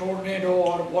have a tornado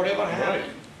or whatever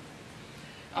happened,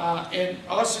 and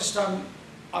our system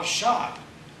are shot,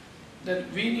 then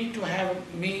we need to have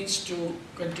means to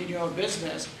continue our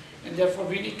business, and therefore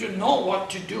we need to know what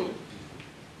to do.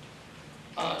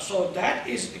 So that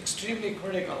is extremely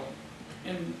critical.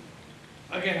 And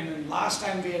again, I mean, last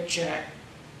time we had checked,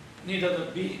 neither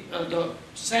the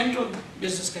central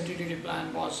business continuity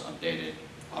plan was updated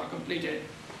or completed.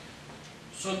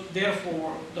 So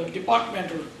therefore, the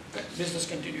departmental business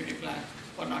continuity plan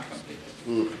were not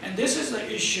completed. And this is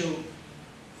the issue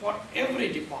for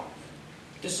every department.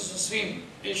 This is the same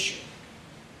issue.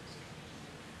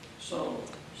 So,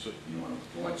 you want to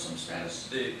provide some status?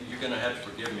 You're going to have to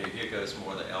forgive me, here goes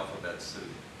more the alphabet soup.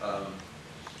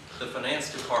 The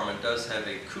finance department does have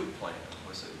a COOP plan,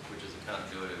 which is a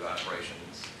continuity of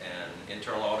operations, and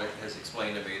internal audit has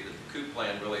explained to me that the COOP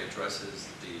plan really addresses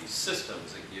the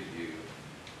systems that give you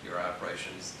your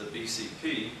operations. The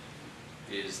BCP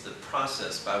is the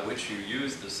process by which you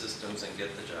use the systems and get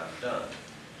the job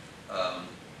done.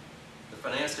 The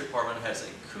finance department has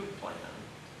a COOP plan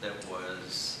that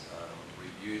was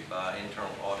reviewed by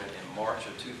internal audit in March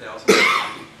of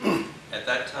 2008. At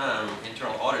that time,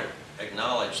 internal audit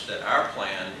acknowledged that our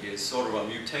plan is sort of a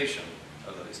mutation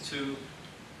of those two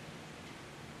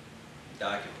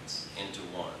documents into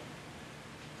one.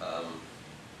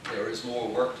 There is more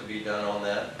work to be done on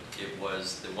that. It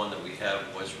was, the one that we have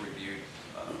was reviewed,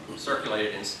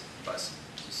 circulated by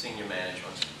senior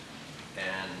management,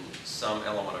 and some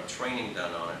element of training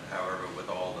done on it. However, with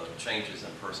all the changes in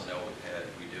personnel we've had,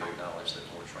 we do acknowledge that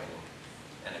more training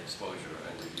and exposure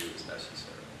and review is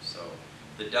necessary. So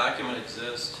the document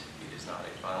exists. It is not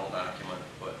a final document,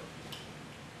 but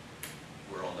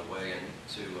we're on the way. And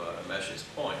to Amesh's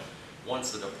point,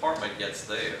 once the department gets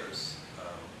theirs,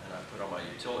 and I put on my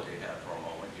utility hat for a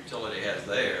moment, utility has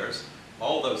theirs,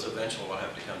 all those eventually will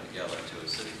have to come together into a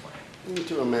city plan.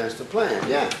 Into a master plan,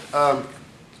 yeah.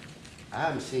 I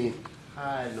haven't seen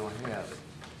hide nor have it.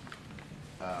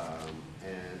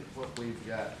 And what we've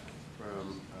got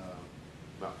from,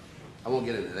 well, I won't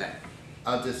get into that.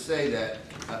 I'll just say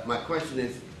that my question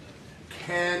is,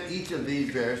 can each of these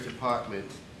various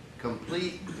departments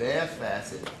complete their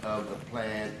facet of the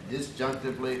plan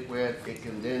disjunctively where it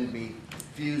can then be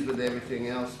fused with everything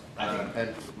else?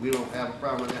 And we don't have a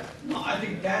problem with that? No, I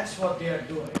think that's what they are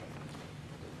doing.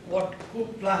 What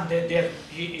COOP plan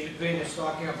Wayne is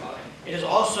talking about, it is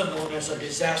also known as a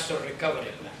disaster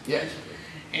recovery plan. Yes.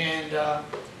 And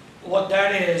what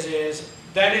that is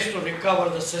that is to recover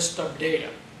the system data.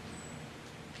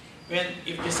 When,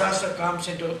 if disaster comes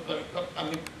into,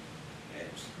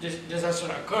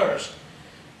 disaster occurs,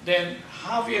 then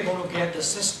how we are going to get the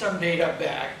system data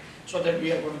back so that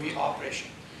we are going to be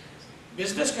operational.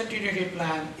 Business continuity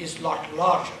plan is a lot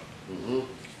larger.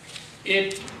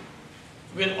 It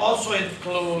will also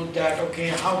include that, okay,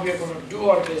 how we are going to do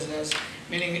our business,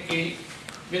 meaning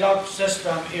without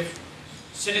system, if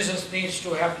citizens needs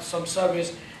to have some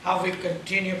service, how we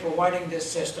continue providing this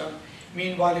system.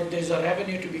 Meanwhile, if there's a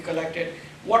revenue to be collected,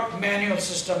 what manual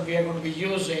system we are going to be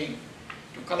using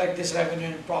to collect this revenue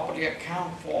and properly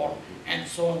account for, and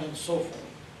so on and so forth.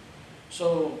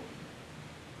 So,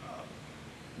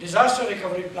 disaster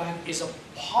recovery plan is a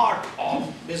part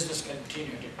of business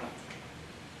continuity plan.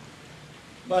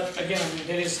 But again, I mean,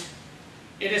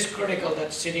 it is critical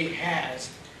that city has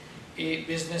a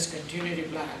business continuity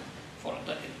plan for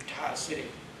the entire city.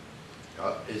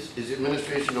 Is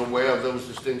administration aware of those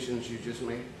distinctions you just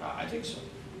made? I think so.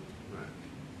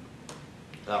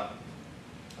 Right.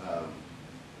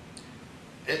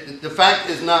 The fact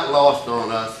is not lost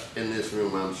on us in this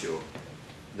room, I'm sure,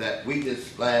 that we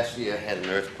just last year had an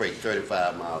earthquake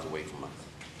 35 miles away from us.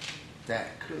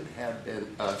 That could have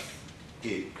been us.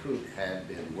 It could have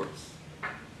been worse.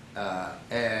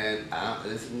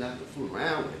 This is not to fool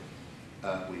around with.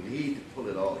 We need to pull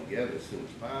it all together as soon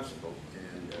as possible.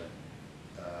 And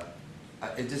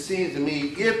it just seems to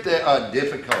me, if there are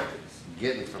difficulties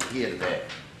getting from here to there,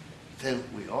 then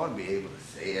we ought to be able to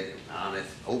say it in an honest,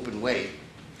 open way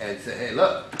and say, hey,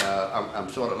 look, I'm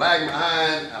sort of lagging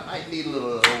behind. I might need a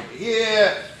little over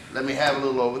here. Let me have a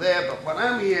little over there. But what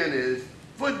I'm hearing is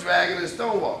foot dragging and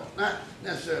stonewalling, not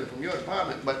necessarily from your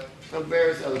department, but from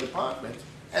various other departments,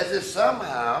 as if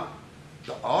somehow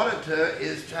the auditor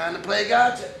is trying to play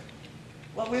gotcha.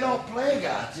 Well, we don't play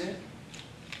gotcha.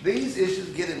 These issues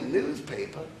get in the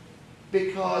newspaper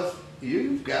because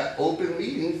you've got open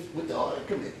meetings with the audit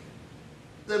committee.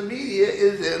 The media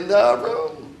is in the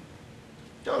room.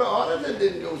 So the auditor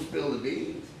didn't go spill the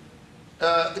beans.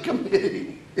 The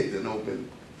committee is an open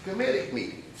committee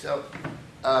meeting. So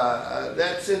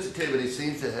that sensitivity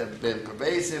seems to have been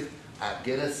pervasive. I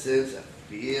get a sense, a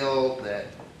feel that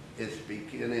it's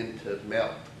beginning to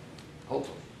melt,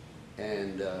 hopefully.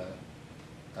 And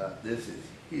this is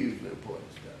hugely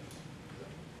important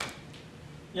stuff.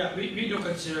 Yeah, we do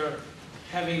consider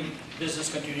having business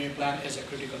continuity plan as a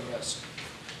critical risk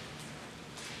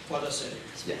for the city.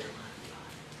 Yeah.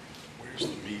 Where's the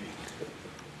meeting?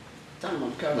 Tell them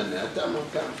I'm coming now. Tell them I'm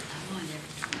coming. Come on,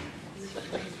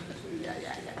 there.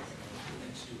 Yeah.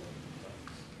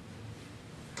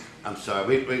 I'm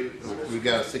sorry. We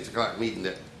got a 6 o'clock meeting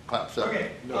that pops up.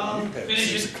 Okay, No, you have a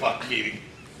finish 6 it. o'clock meeting.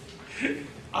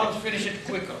 I'll finish it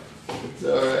quicker. It's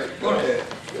all right. Go ahead.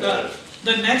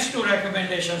 The next two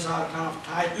recommendations are kind of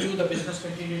tied to the business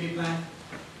continuity plan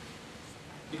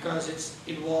because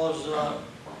it was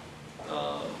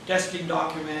testing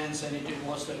documents and it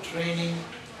was the training.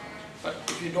 But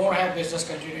if you don't have business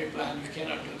continuity plan, you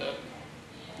cannot do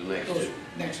The next those two.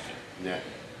 next two. Yeah.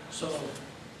 So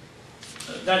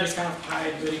that is kind of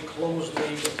tied very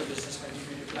closely with the business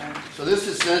continuity plan. So this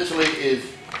essentially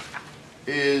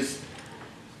is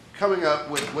coming up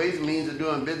with ways and means of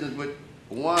doing business with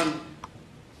one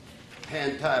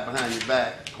hand tied behind your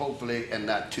back, hopefully, and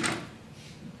not two.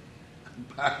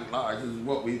 By and large, this is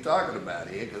what we're talking about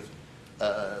here, because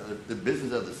the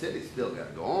business of the city still got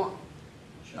to go on.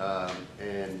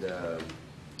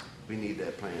 We need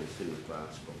that plan as soon as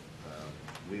possible.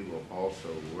 We will also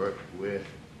work with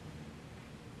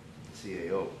the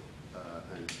CAO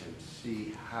and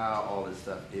see how all this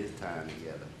stuff is tying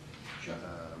together. Sure.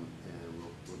 And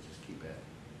we'll just keep at it.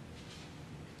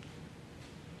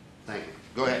 Thank you.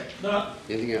 Go ahead.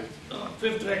 Anything else? The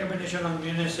fifth recommendation on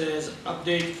Munis is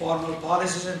update formal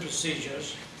policies and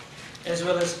procedures as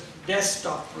well as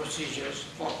desktop procedures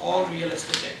for all real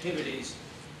estate activities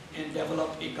and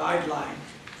develop a guideline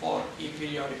for a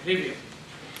periodic review.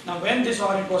 Now, when this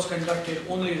audit was conducted,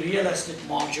 only real estate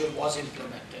module was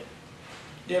implemented.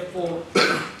 Therefore,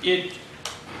 it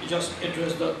just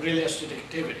addressed the real estate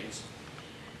activities.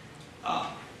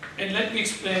 And let me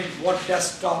explain what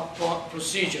desktop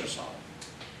procedures are.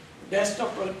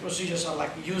 Desktop procedures are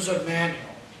like user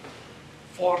manual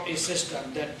for a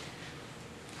system that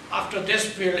after this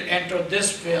field, enter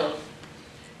this field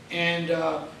and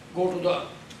go to the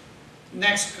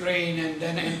next screen and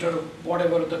then enter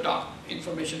whatever the top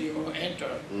information you're going to enter.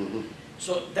 Mm-hmm.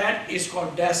 So that is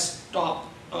called desktop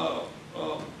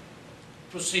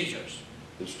procedures.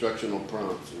 Instructional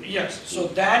prompts. Yes, so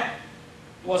that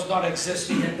was not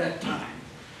existing at that time.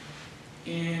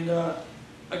 And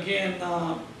again,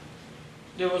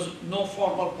 there was no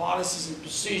formal policies and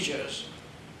procedures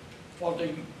for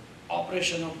the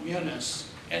operation of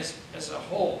Munis as a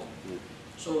whole.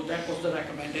 So that was the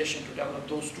recommendation to develop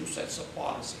those two sets of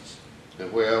policies.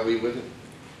 And where are we with it?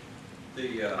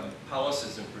 The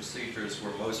policies and procedures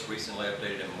were most recently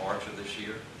updated in March of this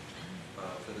year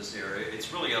for this area.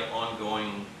 It's really an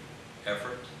ongoing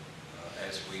effort.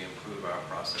 As we improve our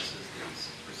processes, these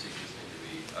procedures need to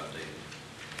be updated.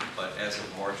 But as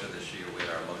of March of this year, we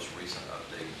had our most recent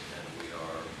update, and we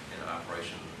are in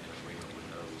operation in agreement with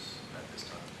those at this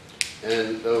time.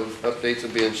 And those updates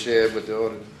are being shared with the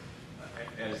auditor?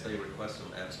 As they request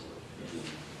them, absolutely.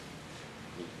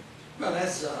 Well,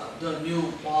 as the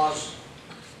new pause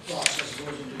process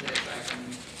goes into the effect,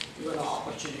 and we have an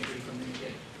opportunity to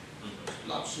communicate a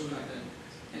lot sooner than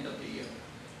end of the year,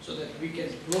 so that we can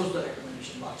close the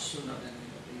recommendation a lot sooner than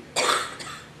end of the year.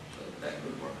 So that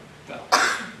would work well.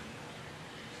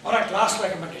 All right, last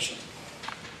recommendation.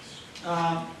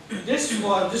 This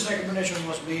recommendation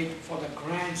was made for the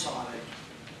grants audit,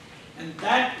 and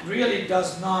that really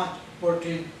does not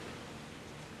pertain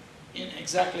in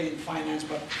exactly in finance,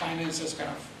 but finance is kind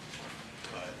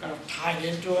of tied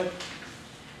into it.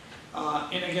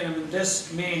 And again, I mean,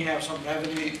 this may have some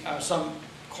revenue, some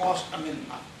cost, I mean,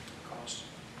 not cost,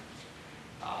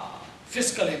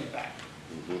 fiscal impact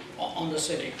on the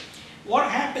city.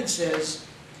 What happens is,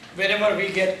 whenever we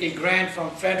get a grant from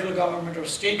federal government or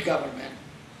state government,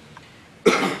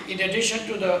 in addition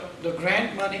to the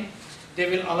grant money, they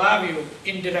will allow you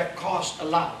indirect cost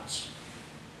allowance.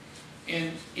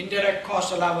 And indirect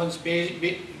cost allowance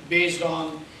based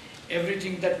on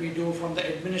everything that we do from the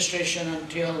administration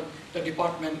until the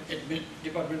department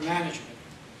management.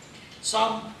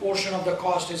 Some portion of the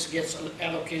cost gets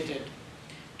allocated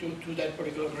to that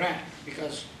particular grant,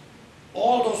 because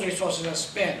all those resources are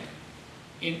spent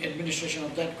in administration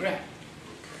of that grant.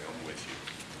 Okay, I'm with you.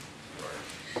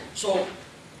 Right. So,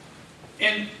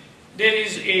 and there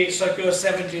is a circular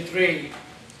 73,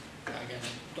 again,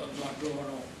 don't want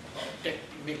to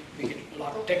make it a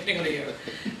lot technical here,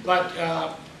 but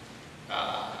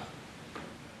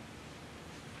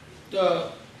the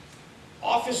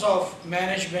Office of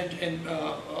Management and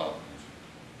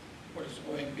what is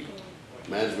OMB?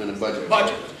 Management and budget.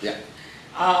 Budget.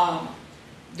 Yeah.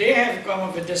 They have come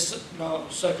up with this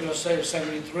circular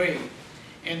 73,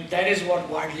 and that is what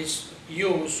widely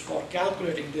used for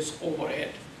calculating this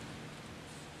overhead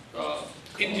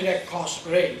indirect cost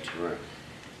rate. Right.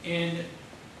 And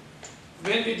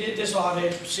when we did this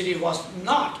audit, city was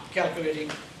not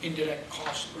calculating indirect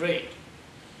cost rate.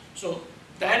 So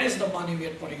that is the money we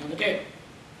are putting on the table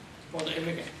for the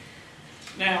everything.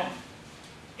 Now,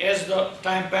 as the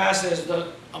time passes,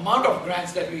 the amount of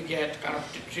grants that we get kind of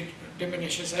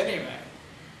diminishes anyway.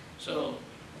 So,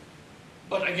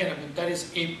 but again, I mean, that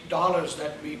is $8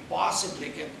 that we possibly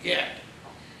can get.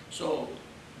 So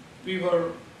we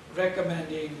were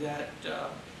recommending that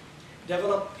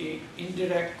develop a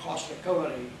indirect cost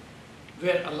recovery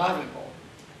where allowable,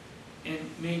 and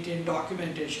maintain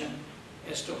documentation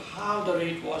as to how the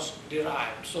rate was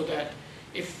derived, so that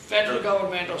if federal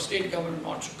government or state government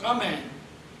wants to come in,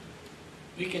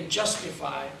 we can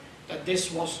justify that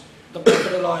this was the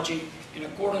methodology in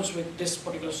accordance with this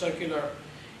particular circular,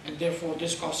 and therefore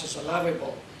this cost is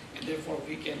allowable, and therefore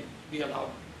we can be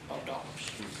allowed our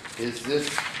dollars. Is this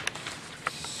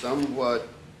somewhat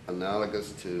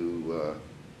analogous to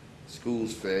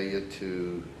schools' failure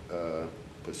to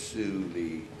pursue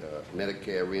the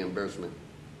Medicare reimbursement?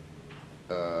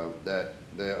 That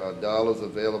there are dollars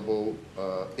available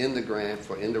in the grant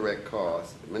for indirect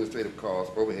costs, administrative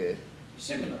costs, overhead.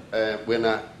 Similar. We're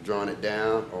not drawing it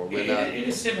down, or we're not. It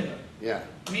is similar. Yeah.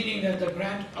 Meaning that the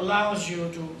grant allows you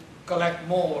to collect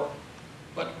more,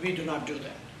 but we do not do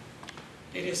that.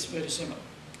 It is very similar.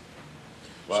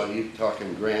 While you're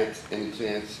talking grants, any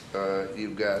chance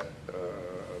you've got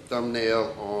a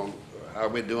thumbnail on how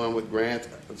we're doing with grants?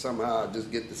 Somehow I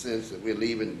just get the sense that we're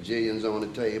leaving jillions on the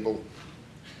table.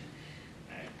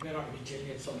 We're not going to be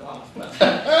jillions of dollars,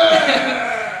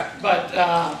 but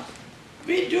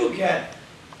we do get,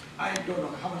 I don't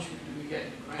know, how much do we get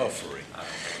in grants? Puffery. I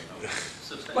don't know.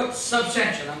 Substantial. But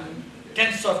substantial, I mean,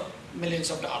 tens of millions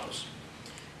of dollars.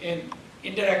 In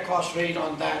indirect cost rate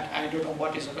on that, I don't know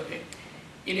what is it.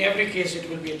 In every case, it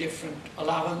will be a different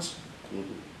allowance.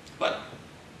 Mm-hmm. But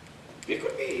we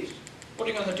could be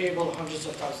putting on the table hundreds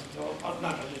of thousands, or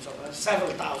not hundreds of thousands,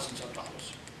 several thousands of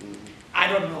dollars. Mm-hmm. I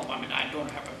don't know, I mean, I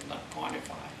don't have it, not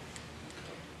quantified.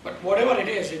 But whatever it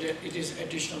is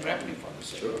additional revenue for the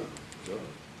city. Sure,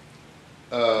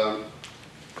 sure.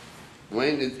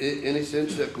 Wayne, any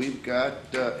sense that we've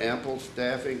got ample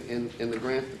staffing in the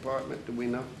grant department? Do we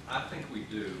know? I think we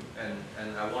do,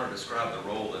 and I want to describe the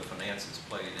role that finance has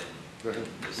played in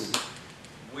this.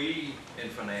 We in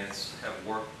finance have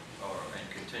worked and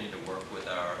continue to work with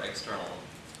our external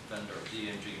vendor,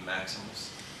 DMG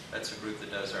Maximus. That's a group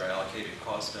that does our allocated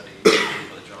cost study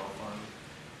for the general fund.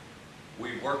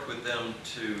 We worked with them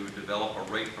to develop a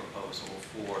rate proposal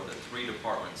for the 3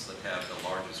 departments that have the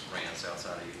largest grants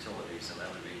outside of utilities, and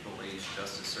that would be police,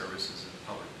 justice services, and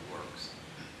public works.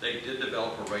 They did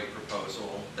develop a rate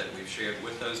proposal that we've shared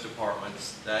with those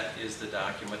departments. That is the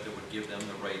document that would give them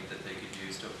the rate that they could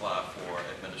use to apply for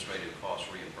administrative cost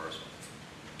reimbursement.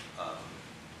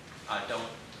 I don't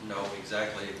know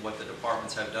exactly what the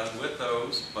departments have done with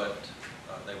those, but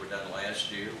they were done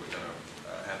last year. We're going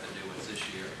to have the new ones this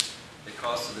year. The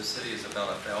cost of the city is about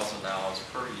 $1,000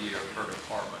 per year per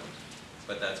department,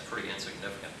 but that's pretty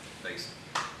insignificant based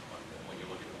on when you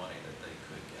look at the money that they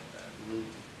could get that.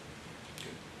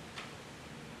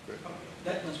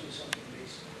 That must be something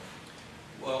recent.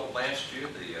 Well, last year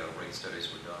the rate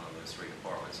studies were done on those 3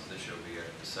 departments, and this year will be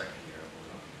the second year.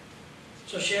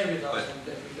 So share with us, But- and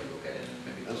then we can look at it and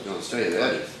maybe. I was gonna say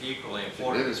that is, Equally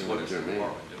important is what is the Germaine.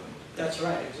 department doing with it. That's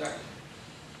right, exactly.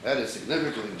 that is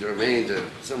significantly germane to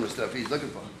some of the stuff he's looking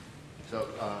for. So,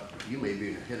 you may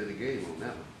be ahead of the game on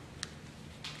that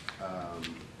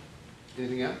one.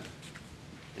 Anything else?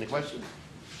 Any questions?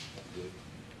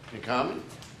 Any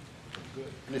comments?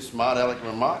 Any smart aleck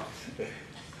remarks?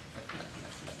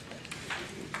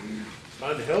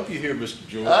 Trying to help you here, Mr.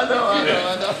 George. I know.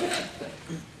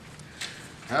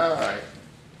 All right.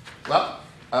 Well,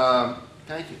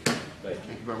 thank you. Thank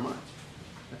you very much.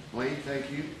 Wayne, thank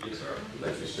you. Yes, sir.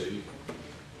 Nice to see you.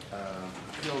 I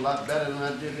feel a lot better than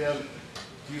I did the other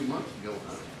few months ago.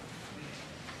 Huh?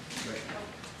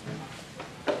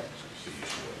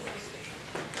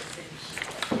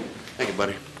 Thank you,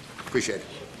 buddy. Appreciate it.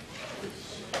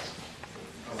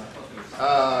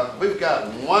 We've got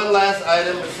one last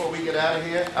item before we get out of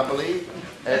here, I believe,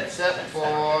 except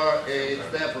for a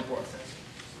staff report.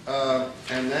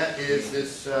 And that is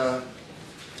this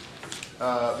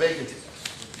vacancy.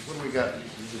 What do we got?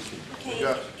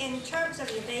 Okay, in terms of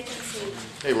your vacancy,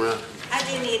 Hey, Ron. I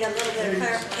do need a little bit of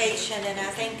clarification, and I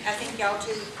think y'all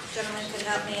two gentlemen can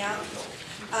help me out.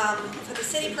 For the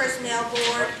City Personnel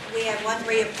Board, we have one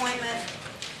reappointment,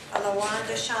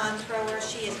 LaWanda Shawn Thrower.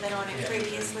 She has been on it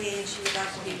previously, and she would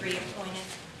like to be reappointed.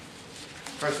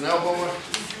 Personnel Board?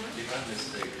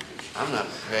 I'm not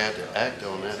prepared to act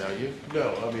on that, are you?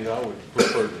 No, I mean, I would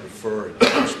prefer to defer at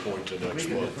this point to We next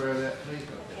can month. defer that, please.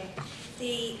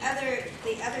 The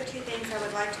other two things I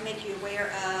would like to make you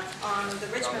aware of, on the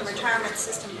Richmond Retirement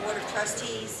System Board of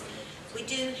Trustees, we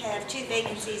do have 2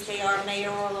 vacancies. They are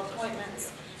mayoral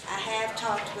appointments. I have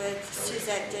talked with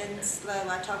Suzette Denslow.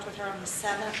 I talked with her on the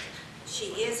 7th. She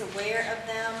is aware of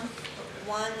them.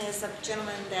 One is a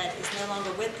gentleman that is no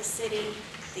longer with the city.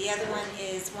 The other one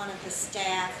is one of the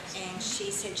staff, and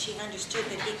she said she understood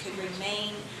that he could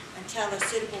remain until a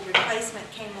suitable replacement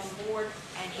came on board,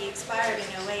 and he expired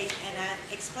in '08. And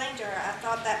I explained to her, I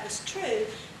thought that was true.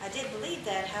 I did believe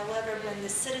that. However, when the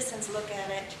citizens look at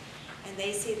it and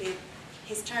they see that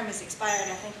his term is expired,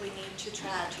 I think we need to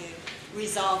try to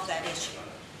resolve that issue,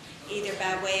 either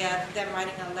by way of them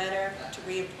writing a letter to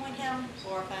reappoint him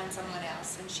or find someone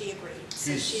else, and she agreed.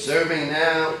 So He's she's serving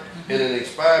now in an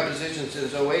expired position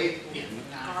since '08?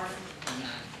 Garden.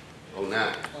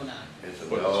 09. Oh, no. It's a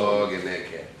dog in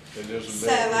that cat. And there's So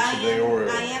a mayoral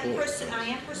I am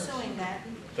appointment. pursuing that,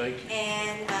 Thank you.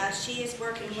 and she is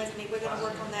working with me. We're going to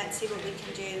work on that and see what we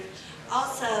can do.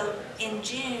 Also, in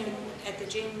June, at the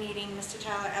June meeting, Mr.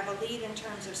 Tyler, I believe in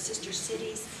terms of sister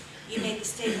cities, you made the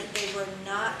statement they were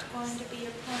not going to be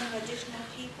appointing additional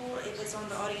people. It was on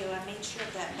the audio. I made sure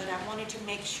of that, but I wanted to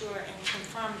make sure and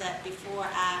confirm that before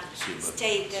I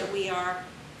state that we are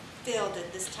filled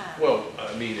at this time. Well,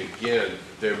 I mean, again,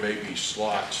 there may be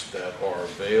slots that are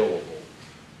available,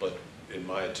 but in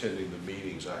my attending the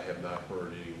meetings, I have not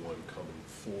heard anyone coming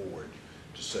forward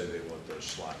to say they want those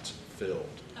slots filled.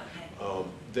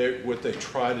 Okay. What they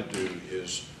try to do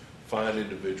is find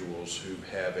individuals who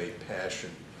have a passion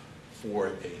for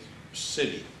a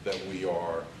city that we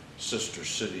are sister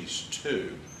cities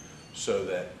to, so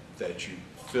that you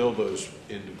fill those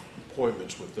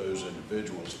appointments with those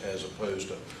individuals, as opposed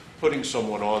to putting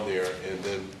someone on there and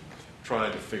then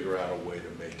trying to figure out a way to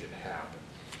make it happen.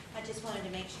 I just wanted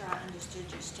to make sure I understood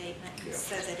your statement, Yeah.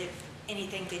 so that if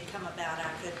anything did come about,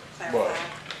 I could Right.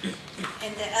 clarify.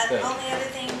 And the Thank you. only other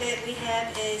thing that we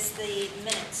have is the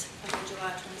minutes of the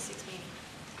July 26th meeting.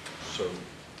 So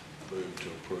move to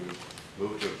approve.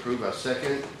 Move to approve. Our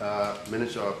second.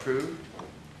 Minutes are approved.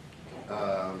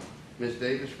 Ms.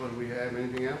 Davis, what do we have?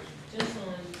 Anything else? Just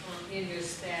on, in your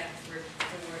staff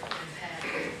report and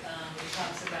packet, it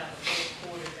talks about the fourth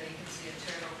quarter vacancy and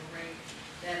turnover rate.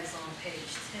 That is on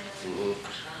page 10. Mhm.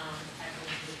 I can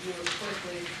review it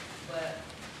quickly, but,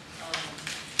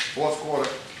 Fourth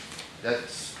quarter.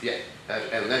 That's, yeah.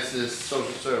 And this is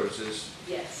social services.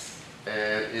 yes.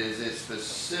 And is it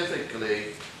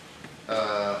specifically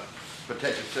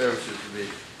protective services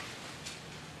division?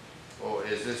 Or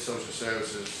is this social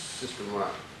services system-wide,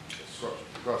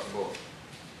 across the board.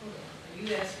 Hold on, are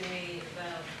you asking me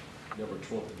about,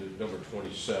 Number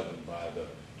 27 by the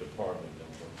department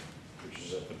number, which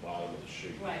is at the bottom of the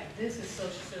sheet. right, this is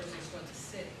social services for the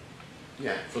city.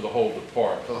 Yeah, For the whole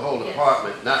department. for the whole Yes.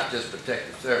 department, not just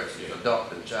protective services, Yeah.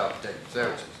 adult and child protective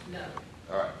services. No,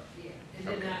 All right, yeah, and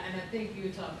then I think you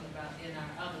were talking about in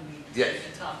our other meetings. Yes.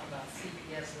 We were talking about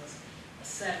CPS was a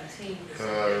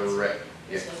 17%. correct,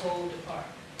 It's yes, the whole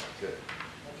department. good.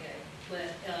 Okay,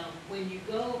 but when you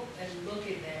go and look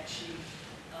at that sheet,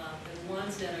 the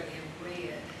ones that are in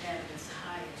red have this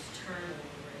highest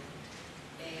turnover rate.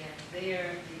 And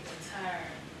there, the entire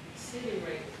city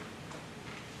rate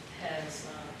has,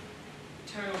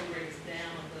 turnover rates down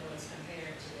a little as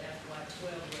compared to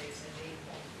FY12 rates at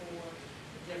 8.4,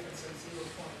 the difference of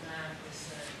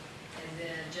 0.9%. And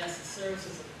then justice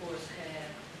services, of course,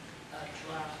 had a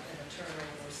drop in the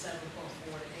turnover of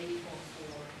 7.4 to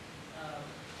 8.4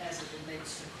 as it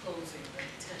relates to closing the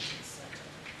detention center.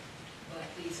 But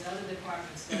these other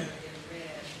departments that are in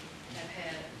red have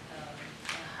had a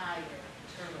higher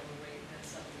turnover rate than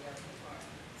some of the other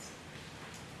departments.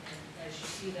 And as you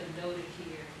see them noted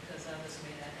here, because others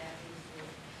may not have them before,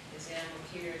 is animal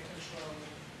care control,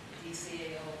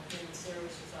 DCAO, Human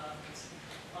Services Office,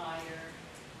 fire,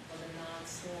 for the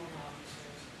non-sworn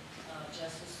officers,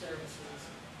 justice services,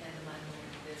 and the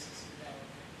minority business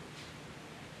development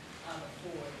are the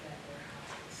four that were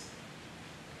highest.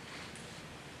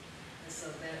 And so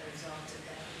that resulted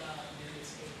at the bottom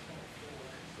is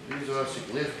 8.4. These are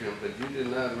significant, but you did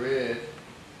not read,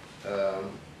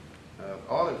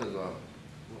 auditor's office.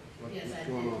 Yes, What's I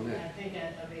going on did. there? I think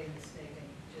I made a mistake and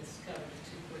just covered it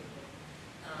too quickly.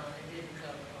 I didn't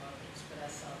cover audits, but I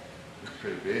saw that.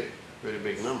 It's pretty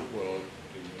big number. Well,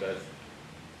 that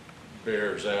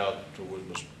bears out to what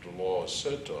Mr. Law has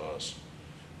said to us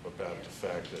about the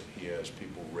fact that he has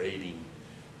people rating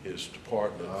his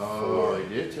department Oh, for.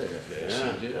 he did say that. Yes,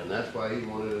 Yeah, he did. and that's why he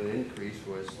wanted an increase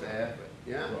for his staff,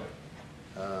 yeah.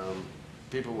 Right,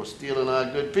 People were stealing our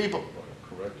good people.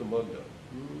 correct Amundo.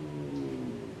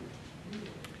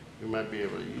 We might be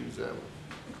able to use that one.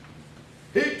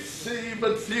 Heaps see,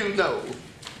 but few know.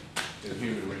 And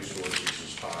human resources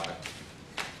is high,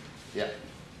 Yeah,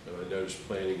 and I noticed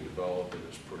planning and development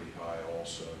is pretty high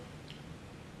also.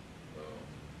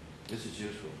 this is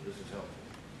useful, this is helpful.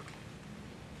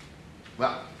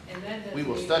 Well, And that doesn't we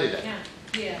will even study that. count.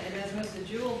 Yeah, and as Mr.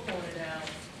 Jewell pointed out,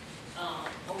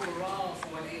 overall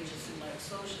for an agency like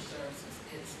social services,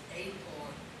 it's 8.4,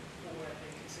 I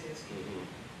think it says here.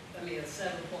 I mean, it's 7.1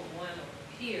 over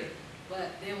here,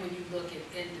 but then when you look at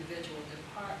individual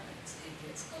departments, it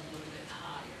gets a little bit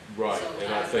higher. Right, So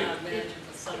and I think- imagine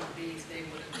for some of these, they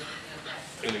would have been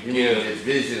impacted. And You mean again,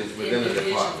 divisions within the Divisions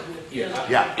department. with-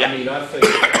 yeah, I mean, I think,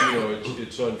 you know,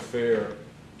 it's unfair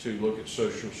to look at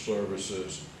social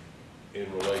services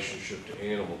in relationship to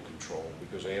animal control,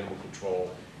 because animal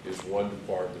control is one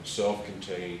department,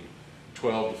 self-contained,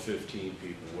 12 to 15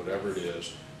 people, whatever it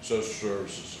is. Social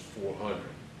services is 400.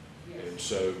 Yes. And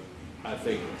so I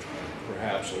think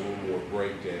perhaps a little more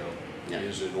breakdown Yeah.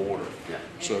 is in order, Yeah.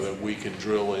 so that we can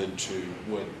drill into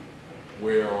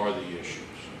where are the issues.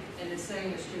 And the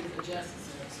same is true for justice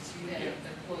services. You have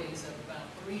employees of about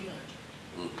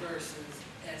 300 versus,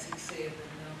 as he said, the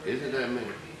number. Is it that many?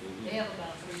 They have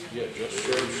about 300. Yeah, justice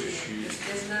services is huge.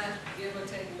 It's not, give or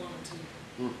take one or two.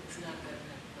 Hmm. It's not that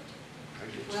much. I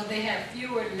get you. Well, they have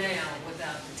fewer now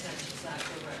without detention, it's not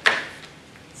correct.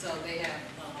 So they have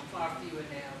far fewer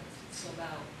now. So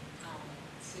about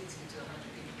 60 to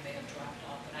 100 people may have dropped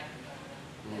off, but I can find out.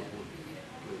 That would be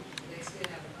it. They still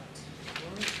have about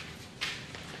 2.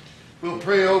 We'll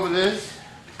pray over this.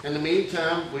 In the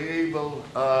meantime, we will,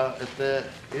 if there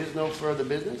is no further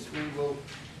business, we will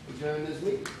adjourn this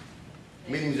meeting.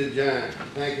 Meeting's adjourned.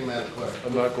 Thank you, Madam Clerk.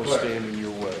 I'm not going to Clerk. stand in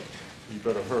your way. You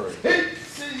better hurry. Hit